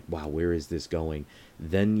enthralled. I'm like, wow, where is this going?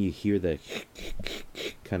 Then you hear the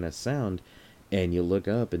kind of sound, and you look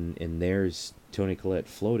up, and there's Toni Collette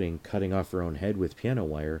floating, cutting off her own head with piano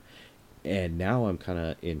wire, and now I'm kind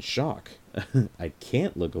of in shock. I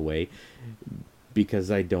can't look away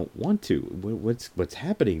because I don't want to. What's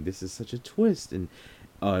happening? This is such a twist, and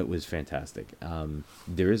it was fantastic.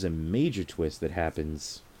 There is a major twist that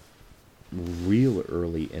happens real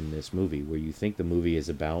early in this movie where you think the movie is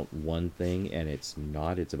about one thing and it's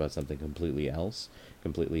not. It's about something completely else,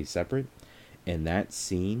 completely separate. And that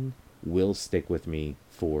scene will stick with me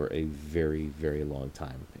for a very, very long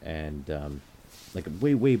time. And like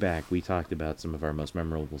way back, we talked about some of our most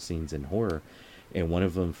memorable scenes in horror. And one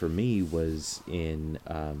of them for me was in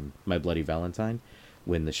My Bloody Valentine,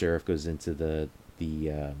 when the sheriff goes into the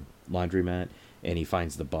laundromat and he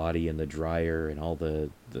finds the body in the dryer and all the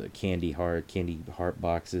candy heart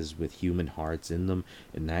boxes with human hearts in them,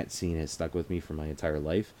 and that scene has stuck with me for my entire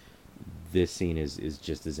life. This scene is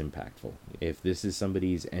just as impactful. If this is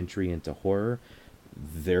somebody's entry into horror,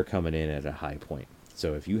 they're coming in at a high point.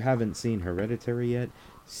 So if you haven't seen Hereditary yet,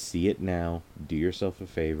 see it now. Do yourself a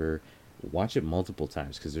favor. Watch it multiple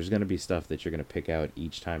times, because there's going to be stuff that you're going to pick out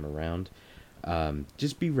each time around.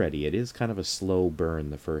 Just be ready. It is kind of a slow burn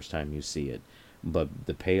the first time you see it, but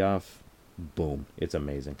the payoff, boom, it's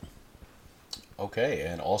amazing. Okay,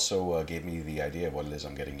 and also gave me the idea of what it is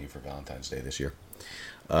I'm getting you for Valentine's Day this year.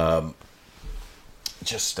 Yay!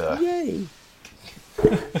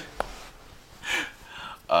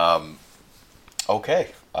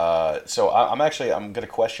 Okay, so I'm going to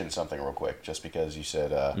question something real quick, just because you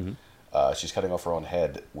said she's cutting off her own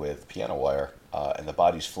head with piano wire, and the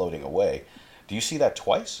body's floating away. Do you see that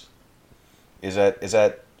twice? Is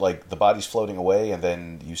that like the body's floating away and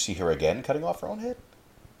then you see her again cutting off her own head?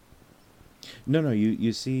 No,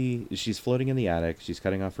 you see she's floating in the attic, she's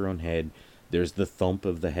cutting off her own head, there's the thump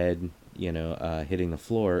of the head, hitting the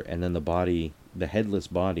floor, and then the headless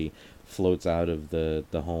body floats out of the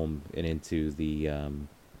home and into the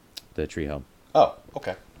tree home. Oh,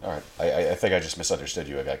 okay. All right. I think I just misunderstood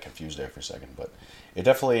you. I got confused there for a second. But it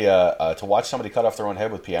definitely, to watch somebody cut off their own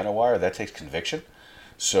head with piano wire, that takes conviction.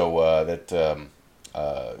 So that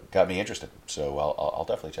got me interested. So I'll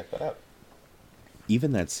definitely check that out.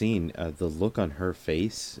 Even that scene, the look on her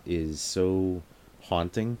face is so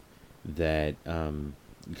haunting that,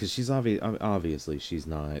 because she's obviously she's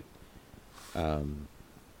not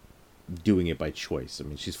doing it by choice. I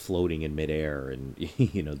mean, she's floating in midair, and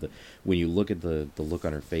when you look at the look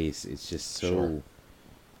on her face, it's just so. Sure.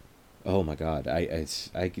 Oh my God, I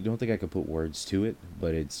don't think I could put words to it,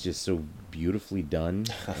 but it's just so beautifully done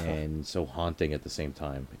and so haunting at the same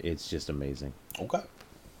time. It's just amazing. Okay.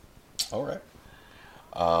 All right.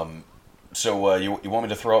 So you want me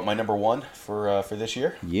to throw out my number one for this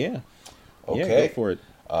year? Yeah. Okay. Yeah, go for it.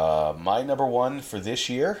 My number one for this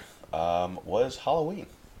year was Halloween.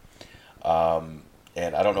 And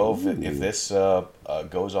I don't know if this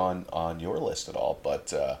goes on your list at all,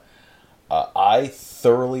 but I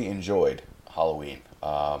thoroughly enjoyed Halloween.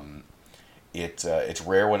 It's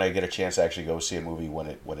rare when I get a chance to actually go see a movie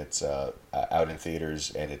when it's out in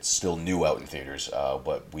theaters, and it's still new out in theaters.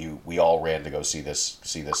 But we all ran to go see this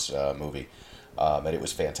movie, and it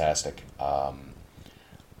was fantastic.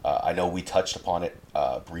 I know we touched upon it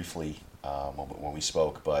briefly when we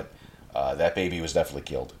spoke, but that baby was definitely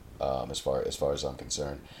killed. As far as I'm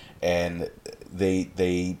concerned, and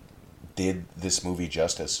they did this movie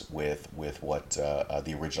justice with what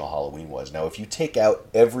the original Halloween was. Now, if you take out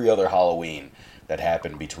every other Halloween that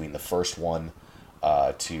happened between the first one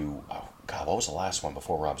what was the last one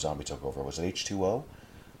before Rob Zombie took over? Was it H2O?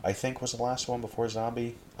 I think was the last one before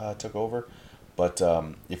Zombie took over. But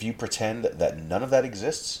if you pretend that none of that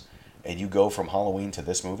exists and you go from Halloween to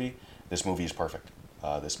this movie is perfect.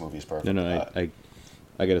 This movie is perfect. No,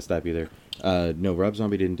 I gotta stop you there. No, Rob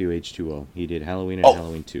Zombie didn't do H2O. He did Halloween and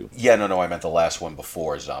Halloween 2. Yeah, no, I meant the last one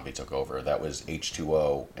before Zombie took over. That was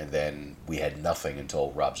H2O, and then we had nothing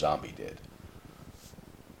until Rob Zombie did.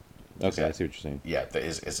 Okay, I see what you're saying. Yeah,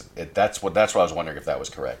 that's what I was wondering if that was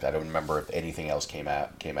correct. I don't remember if anything else came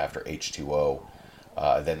after H2O.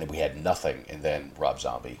 Then we had nothing, and then Rob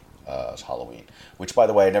Zombie. Halloween, which, by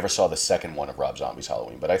the way, I never saw the second one of Rob Zombie's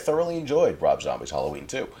Halloween, but I thoroughly enjoyed Rob Zombie's Halloween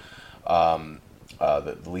too.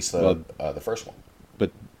 At least the first one.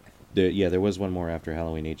 But there was one more after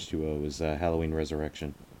Halloween H2O. It was Halloween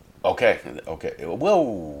Resurrection. Okay. Whoa,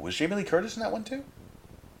 was Jamie Lee Curtis in that one too?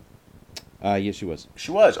 Yes, she was.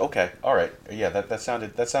 She was. Okay, all right. Yeah, that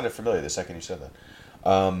sounded familiar the second you said that.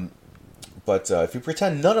 But if you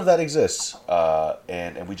pretend none of that exists,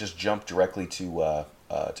 and we just jump directly to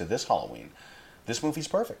this Halloween, this movie's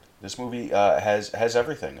perfect. This movie has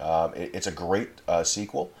everything. It's a great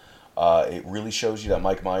sequel. It really shows you that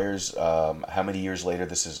Mike Myers, how many years later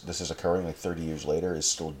this is occurring, like 30 years later, is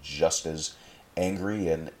still just as angry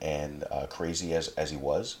and crazy as he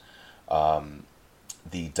was.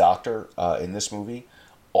 The doctor in this movie,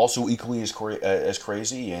 also equally as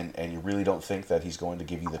crazy, and you really don't think that he's going to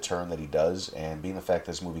give you the turn that he does. And being the fact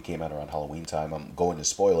that this movie came out around Halloween time, I'm going to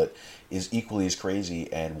spoil it, is equally as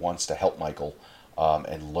crazy and wants to help Michael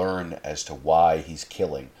and learn as to why he's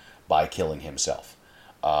killing by killing himself.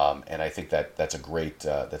 And I think that's a great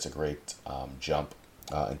jump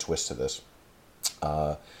and twist to this.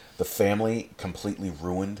 The family completely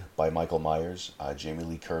ruined by Michael Myers. Jamie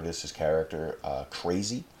Lee Curtis's character,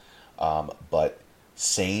 crazy, but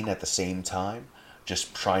sane at the same time,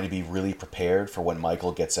 just trying to be really prepared for when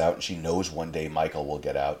Michael gets out, and she knows one day Michael will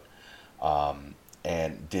get out,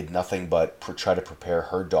 and did nothing but try to prepare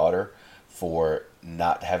her daughter for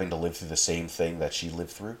not having to live through the same thing that she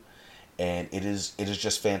lived through. And it is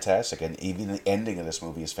just fantastic, and even the ending of this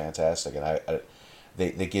movie is fantastic, and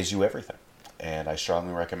it gives you everything. And I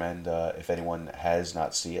strongly recommend, if anyone has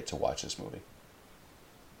not seen it, to watch this movie.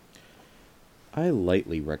 I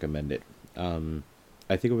lightly recommend it.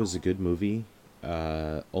 I think it was a good movie,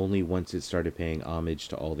 only once it started paying homage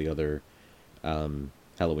to all the other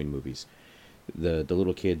Halloween movies. The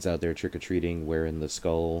little kids out there trick-or-treating wearing the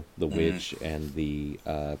skull, the witch, and the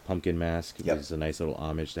pumpkin mask is a nice little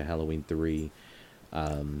homage to Halloween 3.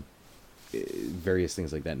 Various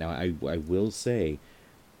things like that. Now, I will say,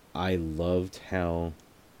 I loved how,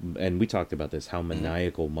 and we talked about this, how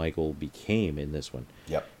maniacal Michael became in this one.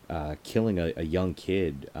 Yep. Killing a young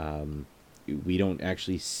kid. We don't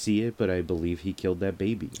actually see it, but I believe he killed that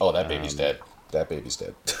baby. Oh, that baby's dead. That baby's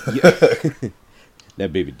dead. Yeah.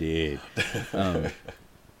 That baby did.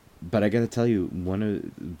 But I gotta tell you, one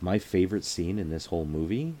of my favorite scene in this whole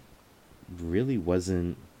movie really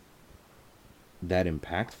wasn't that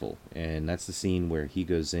impactful, and that's the scene where he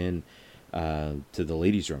goes in to the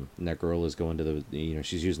ladies' room, and that girl is going to the,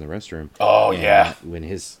 she's using the restroom. Oh, yeah. When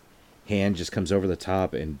his hand just comes over the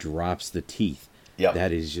top and drops the teeth. Yep.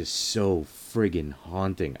 That is just so friggin'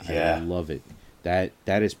 haunting. Yeah. I love it. That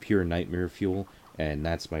is pure nightmare fuel, and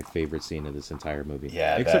that's my favorite scene of this entire movie.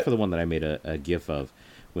 Yeah. Except for the one that I made a gif of,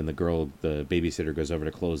 when the babysitter goes over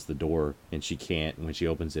to close the door, and she can't, and when she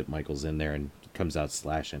opens it, Michael's in there and comes out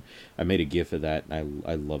slashing. I made a gif of that, and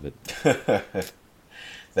I love it.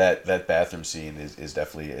 That bathroom scene is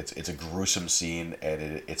definitely, it's a gruesome scene,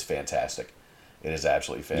 and it's fantastic. It is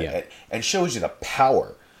absolutely fantastic. Yeah. And shows you the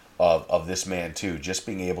power of this man too, just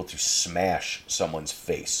being able to smash someone's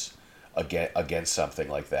face against something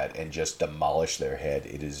like that and just demolish their head.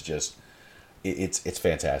 It is just, it's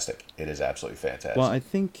fantastic. It is absolutely fantastic. Well, I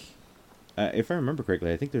think, if I remember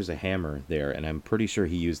correctly, I think there's a hammer there, and I'm pretty sure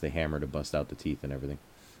he used the hammer to bust out the teeth and everything.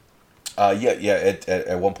 Yeah.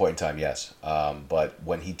 At one point in time, yes. But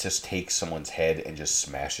when he just takes someone's head and just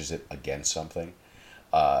smashes it against something,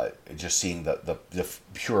 just seeing the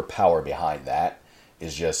pure power behind that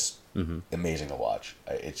is just amazing to watch.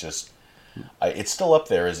 It's just, it's still up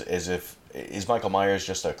there as if, is Michael Myers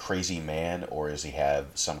just a crazy man, or does he have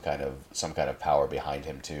some kind of power behind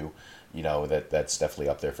him too? That's definitely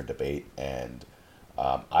up there for debate. And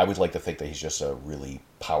I would like to think that he's just a really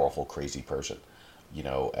powerful, crazy person.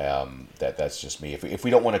 That's just me. If we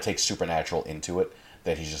don't want to take supernatural into it,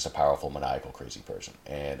 that he's just a powerful, maniacal, crazy person.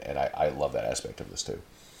 And I love that aspect of this too.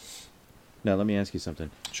 Now, let me ask you something.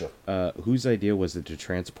 Sure. Whose idea was it to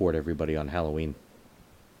transport everybody on Halloween?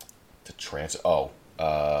 I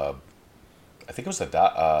think it was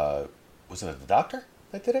was it the doctor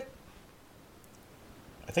that did it?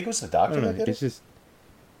 I think it was the doctor that did it. It's just,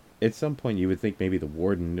 at some point you would think maybe the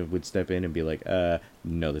warden would step in and be like,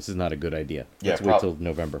 no, this is not a good idea. Let's wait till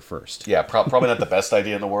November 1st. Yeah, probably not the best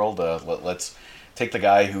idea in the world. take the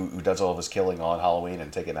guy who does all of his killing on Halloween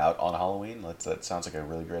and take him out on Halloween. That sounds like a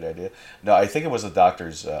really great idea. No, I think it was the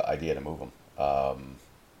doctor's idea to move him.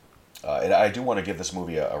 And I do want to give this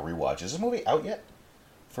movie a rewatch. Is this movie out yet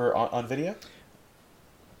on video?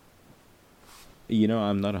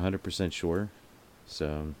 I'm not 100% sure,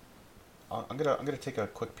 so I'm gonna take a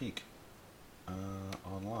quick peek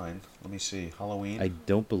online. Let me see. Halloween. I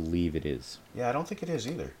don't believe it is. Yeah, I don't think it is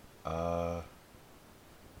either.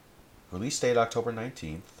 Release date October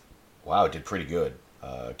 19th. Wow, it did pretty good.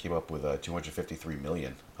 Came up with 253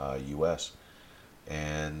 million US,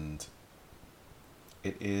 and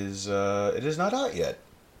it is not out yet.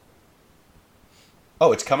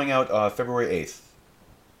 Oh, it's coming out February 8th.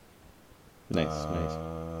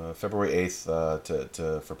 Nice. February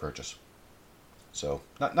 8th for purchase. So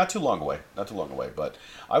not too long away. Not too long away, but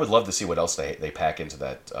I would love to see what else they pack into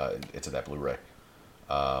that Blu-ray.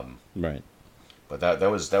 Right. But that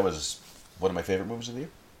was one of my favorite movies of the year.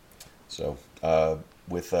 So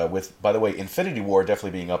with by the way, Infinity War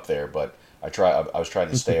definitely being up there, but I was trying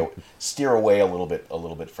to steer away a little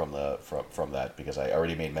bit from that because I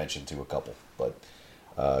already made mention to a couple. But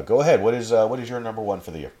go ahead. What is your number one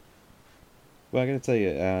for the year? Well, I got to tell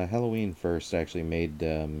you, Halloween first actually made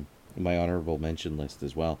my honorable mention list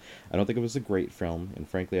as well. I don't think it was a great film, and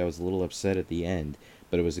frankly, I was a little upset at the end.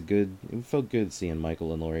 But it felt good seeing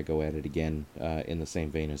Michael and Laurie go at it again in the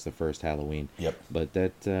same vein as the first Halloween. Yep. But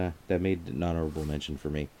that made an honorable mention for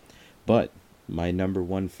me. But my number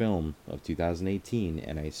one film of 2018,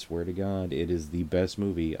 and I swear to God, it is the best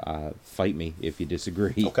movie. Fight me if you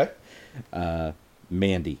disagree. Okay.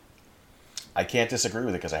 Mandy. I can't disagree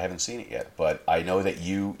with it because I haven't seen it yet, but I know that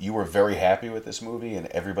you were very happy with this movie, and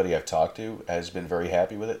everybody I've talked to has been very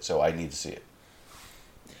happy with it, so I need to see it.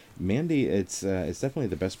 Mandy, it's definitely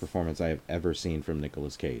the best performance I have ever seen from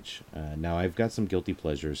Nicolas Cage. Now, I've got some guilty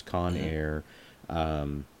pleasures. Con Air,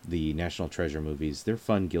 the National Treasure movies. They're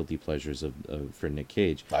fun guilty pleasures for Nick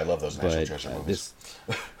Cage. I love those National Treasure movies.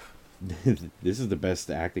 This is the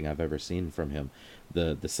best acting I've ever seen from him.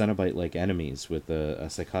 The Cenobite-like enemies with a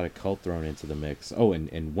psychotic cult thrown into the mix. Oh,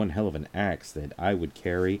 and one hell of an axe that I would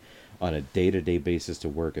carry on a day-to-day basis to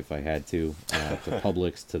work if I had to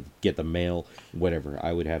Publix, to get the mail, whatever.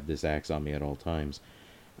 I would have this axe on me at all times.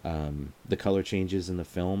 The color changes in the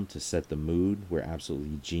film to set the mood were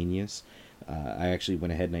absolutely genius. I actually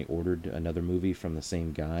went ahead and I ordered another movie from the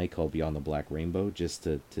same guy called Beyond the Black Rainbow just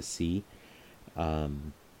to see.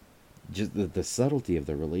 Just the subtlety of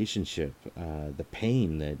the relationship, the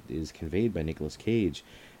pain that is conveyed by Nicolas Cage,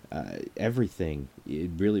 everything. It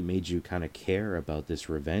really made you kind of care about this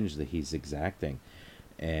revenge that he's exacting.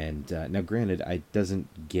 And now, granted, it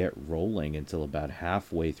doesn't get rolling until about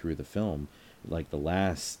halfway through the film. Like the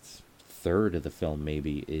last third of the film,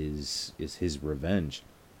 maybe is his revenge.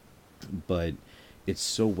 But it's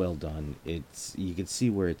so well done. You can see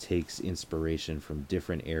where it takes inspiration from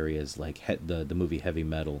different areas, like the movie Heavy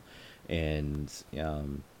Metal, and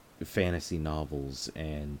fantasy novels,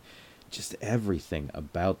 and just everything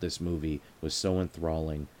about this movie was so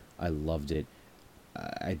enthralling. I loved it.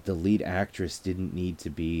 The lead actress didn't need to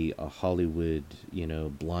be a Hollywood,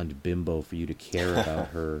 blonde bimbo for you to care about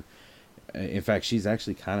her. In fact, she's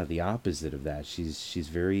actually kind of the opposite of that. She's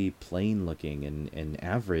very plain looking and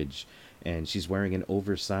average, and she's wearing an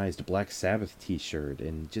oversized Black Sabbath t-shirt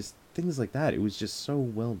and just things like that. It was just so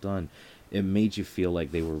well done. It made you feel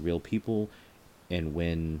like they were real people, and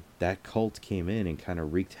when that cult came in and kind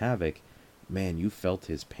of wreaked havoc, man, you felt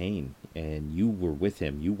his pain, and you were with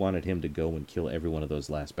him. You wanted him to go and kill every one of those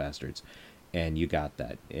last bastards, and you got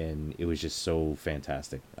that, and it was just so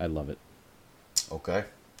fantastic. I love it. Okay.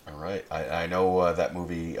 All right. I know that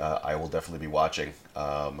movie I will definitely be watching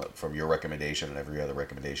from your recommendation and every other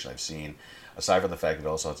recommendation I've seen, aside from the fact that it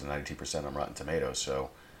also has a 92% on Rotten Tomatoes,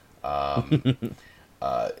 so...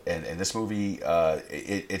 and this movie,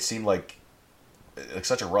 it seemed like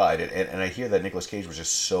such a ride, and I hear that Nicolas Cage was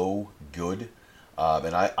just so good,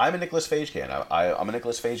 and I'm a Nicolas Cage fan. I'm a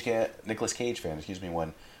Nicolas Cage fan. Excuse me,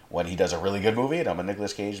 when he does a really good movie, and I'm a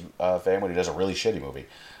Nicolas Cage fan when he does a really shitty movie.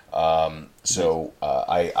 So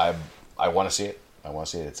I want to see it. I want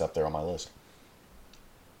to see it. It's up there on my list.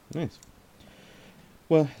 Nice.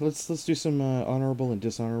 Well, let's do some honorable and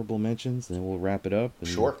dishonorable mentions, and then we'll wrap it up.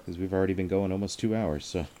 Sure. Because we've already been going almost 2 hours,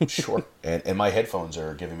 so. Sure. And my headphones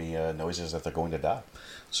are giving me noises that they're going to die.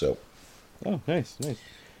 So. Oh, nice.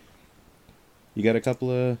 You got a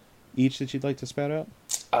couple of each that you'd like to spout out?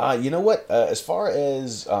 You know what? As far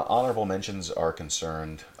as honorable mentions are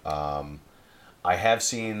concerned, I have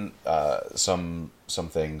seen some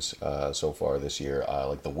things so far this year.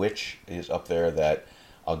 Like The Witch is up there that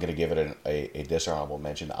I'm gonna give it a dishonorable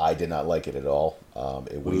mention. I did not like it at all.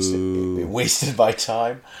 It wasted my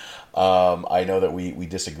time. I know that we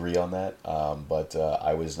disagree on that, but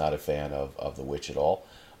I was not a fan of The Witch at all,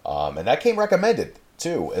 and that came recommended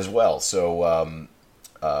too as well. So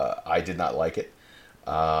I did not like it.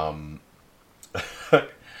 I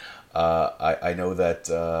know that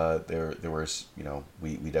there was,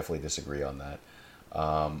 we definitely disagree on that.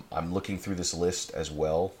 I'm looking through this list as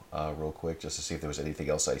well, real quick, just to see if there was anything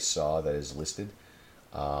else I saw that is listed,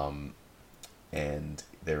 and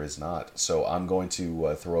there is not. So I'm going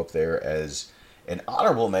to throw up there as an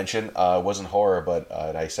honorable mention. Wasn't horror, but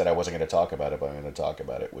and I said I wasn't going to talk about it, but I'm going to talk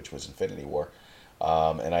about it, which was Infinity War.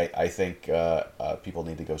 And I think people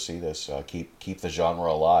need to go see this. Keep the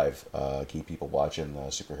genre alive. Keep people watching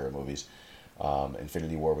superhero movies.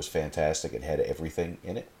 Infinity War was fantastic. It had everything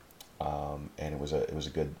in it, and it was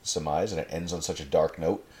a good surmise. And it ends on such a dark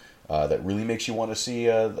note that really makes you want to see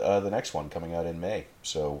the next one coming out in May.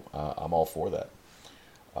 So I'm all for that.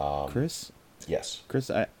 Chris? Yes.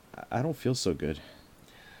 Chris, I don't feel so good.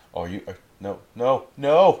 Oh, you? No, don't,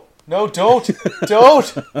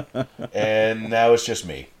 don't. And now it's just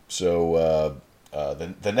me. So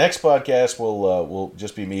the next podcast will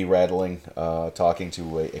just be me rattling, talking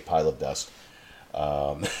to a pile of dust.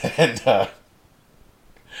 And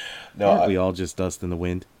no, Aren't we all just dust in the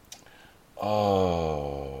wind?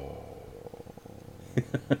 Oh,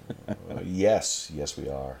 yes, we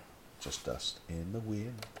are just dust in the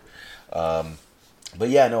wind. But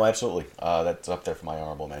yeah, no, absolutely. That's up there for my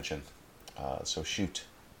honorable mention. So shoot.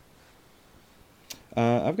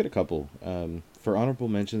 I've got a couple for honorable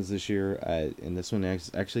mentions this year, and this one is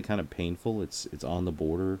actually kind of painful. It's on the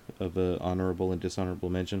border of a honorable and dishonorable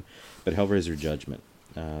mention, but Hellraiser Judgment.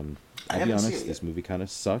 I'll be honest, this movie kind of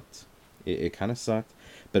sucked. It kind of sucked,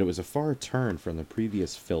 but it was a far turn from the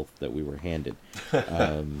previous filth that we were handed.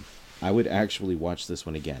 I would actually watch this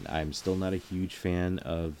one again. I'm still not a huge fan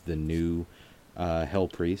of the new Hell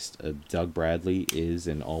Priest. Doug Bradley is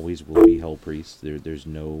and always will be Hell Priest. There's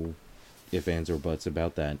no ifs, ands, or buts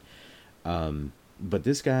about that. But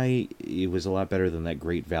this guy, it was a lot better than that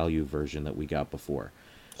great value version that we got before.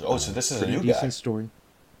 Oh, so this is a new guy. Decent story.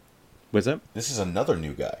 What's that? This is another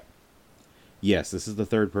new guy. Yes, this is the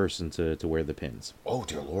third person to wear the pins. Oh,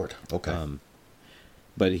 dear Lord. Okay.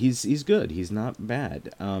 But he's good. He's not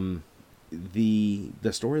bad. The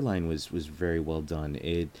storyline was very well done.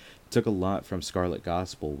 It took a lot from Scarlet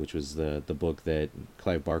Gospel, which was the book that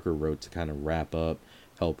Clive Barker wrote to kind of wrap up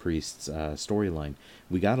Hell Priest's storyline.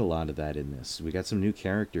 We got a lot of that in this. We got some new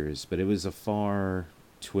characters, but it was a far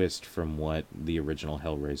twist from what the original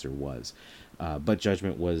Hellraiser was. But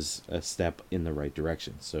Judgment was a step in the right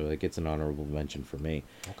direction, so it gets an honorable mention for me.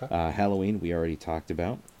 Okay. Halloween, we already talked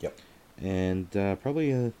about. Yep. And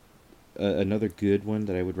probably another good one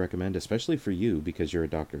that I would recommend, especially for you, because you're a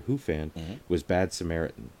Doctor Who fan, was Bad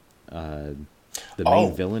Samaritan. The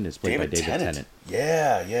main villain is played by David Tennant.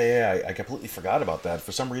 Yeah. I completely forgot about that.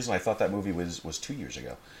 For some reason, I thought that movie was 2 years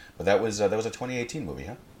ago. But that was a 2018 movie,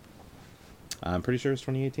 huh? I'm pretty sure it's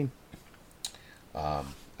 2018.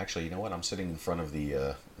 Actually, you know what? I'm sitting in front of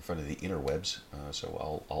the interwebs,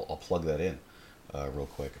 so I'll plug that in real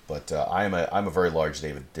quick. But I'm a very large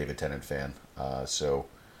David Tennant fan. And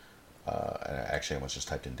actually, I almost just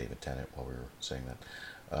typed in David Tennant while we were saying that.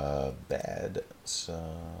 Bad Samaritan.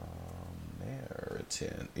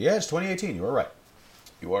 Yeah, it's 2018. You are right.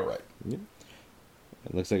 Yep.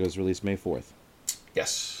 It looks like it was released May 4th.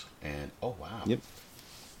 Yes. And oh wow. Yep.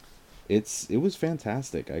 It was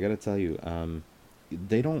fantastic. I gotta tell you.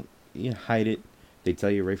 They don't hide it. They tell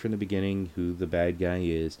you right from the beginning who the bad guy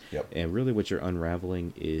is. Yep. And really, what you're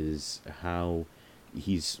unraveling is how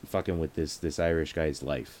he's fucking with this Irish guy's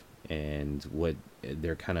life, and what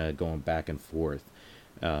they're kind of going back and forth.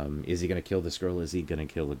 Is he going to kill this girl? Is he going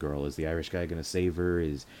to kill the girl? Is the Irish guy going to save her?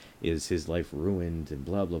 Is his life ruined? And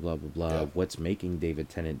blah, blah, blah, blah, blah. Yeah. What's making David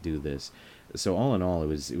Tennant do this? So all in all, it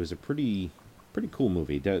was a pretty cool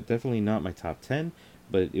movie. Definitely not my top 10,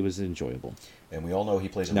 but it was enjoyable. And we all know he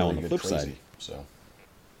plays a really good crazy. So.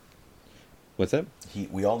 What's that?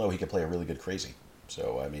 We all know he can play a really good crazy.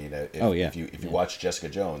 So I mean, if you watch Jessica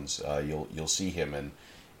Jones, you'll see him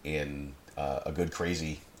in a good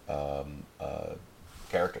crazy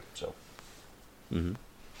character. So.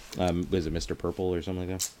 Mm-hmm. Was it Mr. Purple or something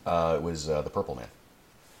like that? It was the Purple Man.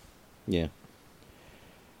 Yeah.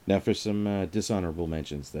 Now for some dishonorable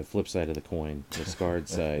mentions, the flip side of the coin, the scarred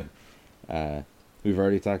side. We've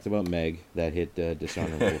already talked about Meg. That hit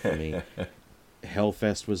dishonorable for me.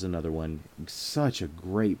 Hellfest was another one. Such a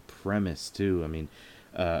great premise, too. I mean,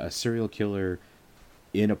 a serial killer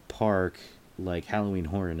in a park like Halloween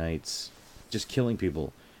Horror Nights just killing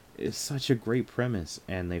people. It's such a great premise,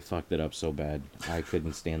 and they fucked it up so bad. I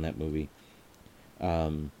couldn't stand that movie.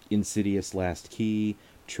 Insidious Last Key,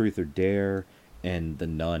 Truth or Dare, and The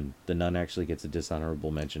Nun. The Nun actually gets a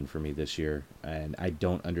dishonorable mention for me this year, and I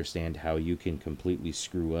don't understand how you can completely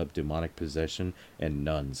screw up demonic possession and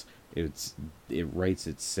nuns. It writes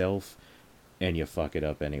itself, and you fuck it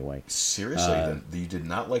up anyway. Seriously, you did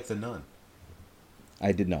not like The Nun.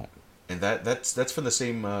 I did not. And that's from the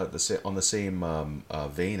same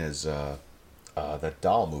vein as that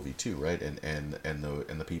doll movie too, right? And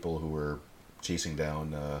the people who were chasing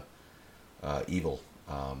down evil.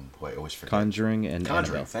 Who I always forget. Conjuring and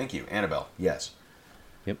Conjuring. Annabelle. Thank you, Annabelle. Yes.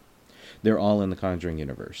 Yep, they're all in the Conjuring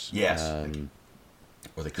universe. Yes.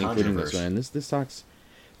 Or the including this Conjureverse. one. And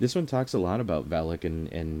this one talks a lot about Valak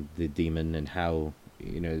and the demon and how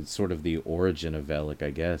it's sort of the origin of Valak, I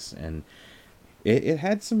guess. And it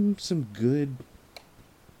had some good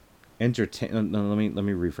entertain. No, let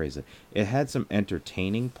me rephrase it. It had some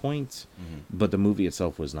entertaining points, but the movie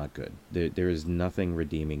itself was not good. There is nothing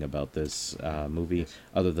redeeming about this movie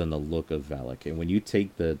other than the look of Valak. And when you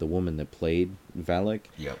take the woman that played Valak,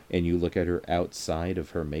 and you look at her outside of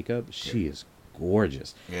her makeup, she is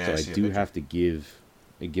gorgeous. Yeah, so I do have to give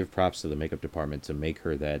props to the makeup department to make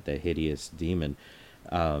her that hideous demon.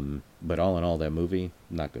 But all in all, that movie,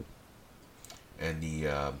 not good. And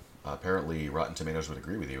the apparently Rotten Tomatoes would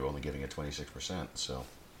agree with you, only giving it 26%. So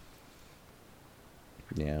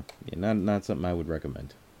yeah, not something I would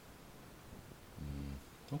recommend.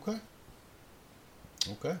 Okay.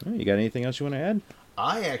 You got anything else you want to add?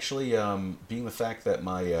 I actually, being the fact that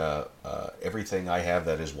my everything I have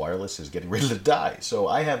that is wireless is getting ready to die, so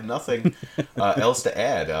I have nothing else to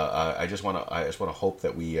add. I just want to hope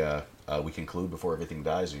that we conclude before everything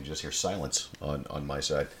dies, and you just hear silence on my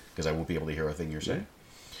side, because I won't be able to hear a thing you're saying.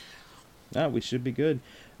 We should be good.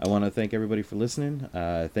 I want to thank everybody for listening.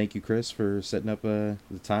 Thank you, Chris, for setting up the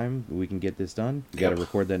time we can get this done. We got to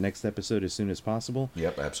record that next episode as soon as possible.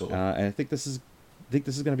 Yep, absolutely. And I think this is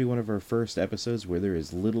going to be one of our first episodes where there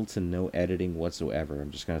is little to no editing whatsoever.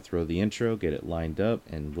 I'm just going to throw the intro, get it lined up,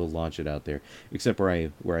 and we'll launch it out there. Except where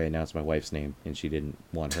I announced my wife's name, and she didn't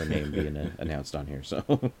want her name being announced on here, so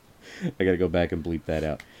I got to go back and bleep that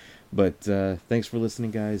out. But thanks for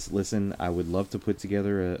listening, guys. Listen, I would love to put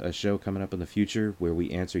together a show coming up in the future where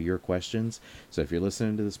we answer your questions. So if you're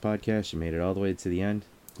listening to this podcast, you made it all the way to the end,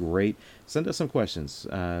 great. Send us some questions.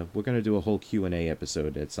 We're going to do a whole Q&A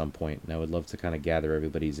episode at some point, and I would love to kind of gather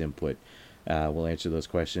everybody's input. We'll answer those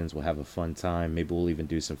questions. We'll have a fun time. Maybe we'll even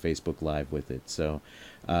do some Facebook Live with it. So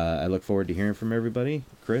I look forward to hearing from everybody.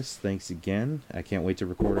 Chris, thanks again. I can't wait to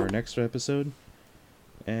record our next episode,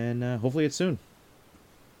 and hopefully it's soon.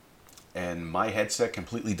 And my headset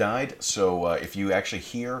completely died, so if you actually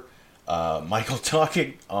hear Michael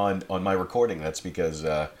talking on my recording, that's because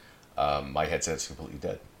my headset's completely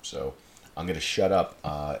dead. So I'm going to shut up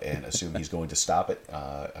and assume he's going to stop it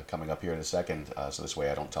coming up here in a second, so this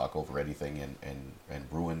way I don't talk over anything and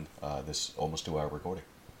ruin this almost 2-hour recording.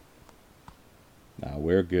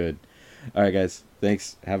 We're good. All right, guys.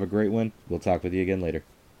 Thanks. Have a great one. We'll talk with you again later.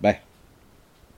 Bye.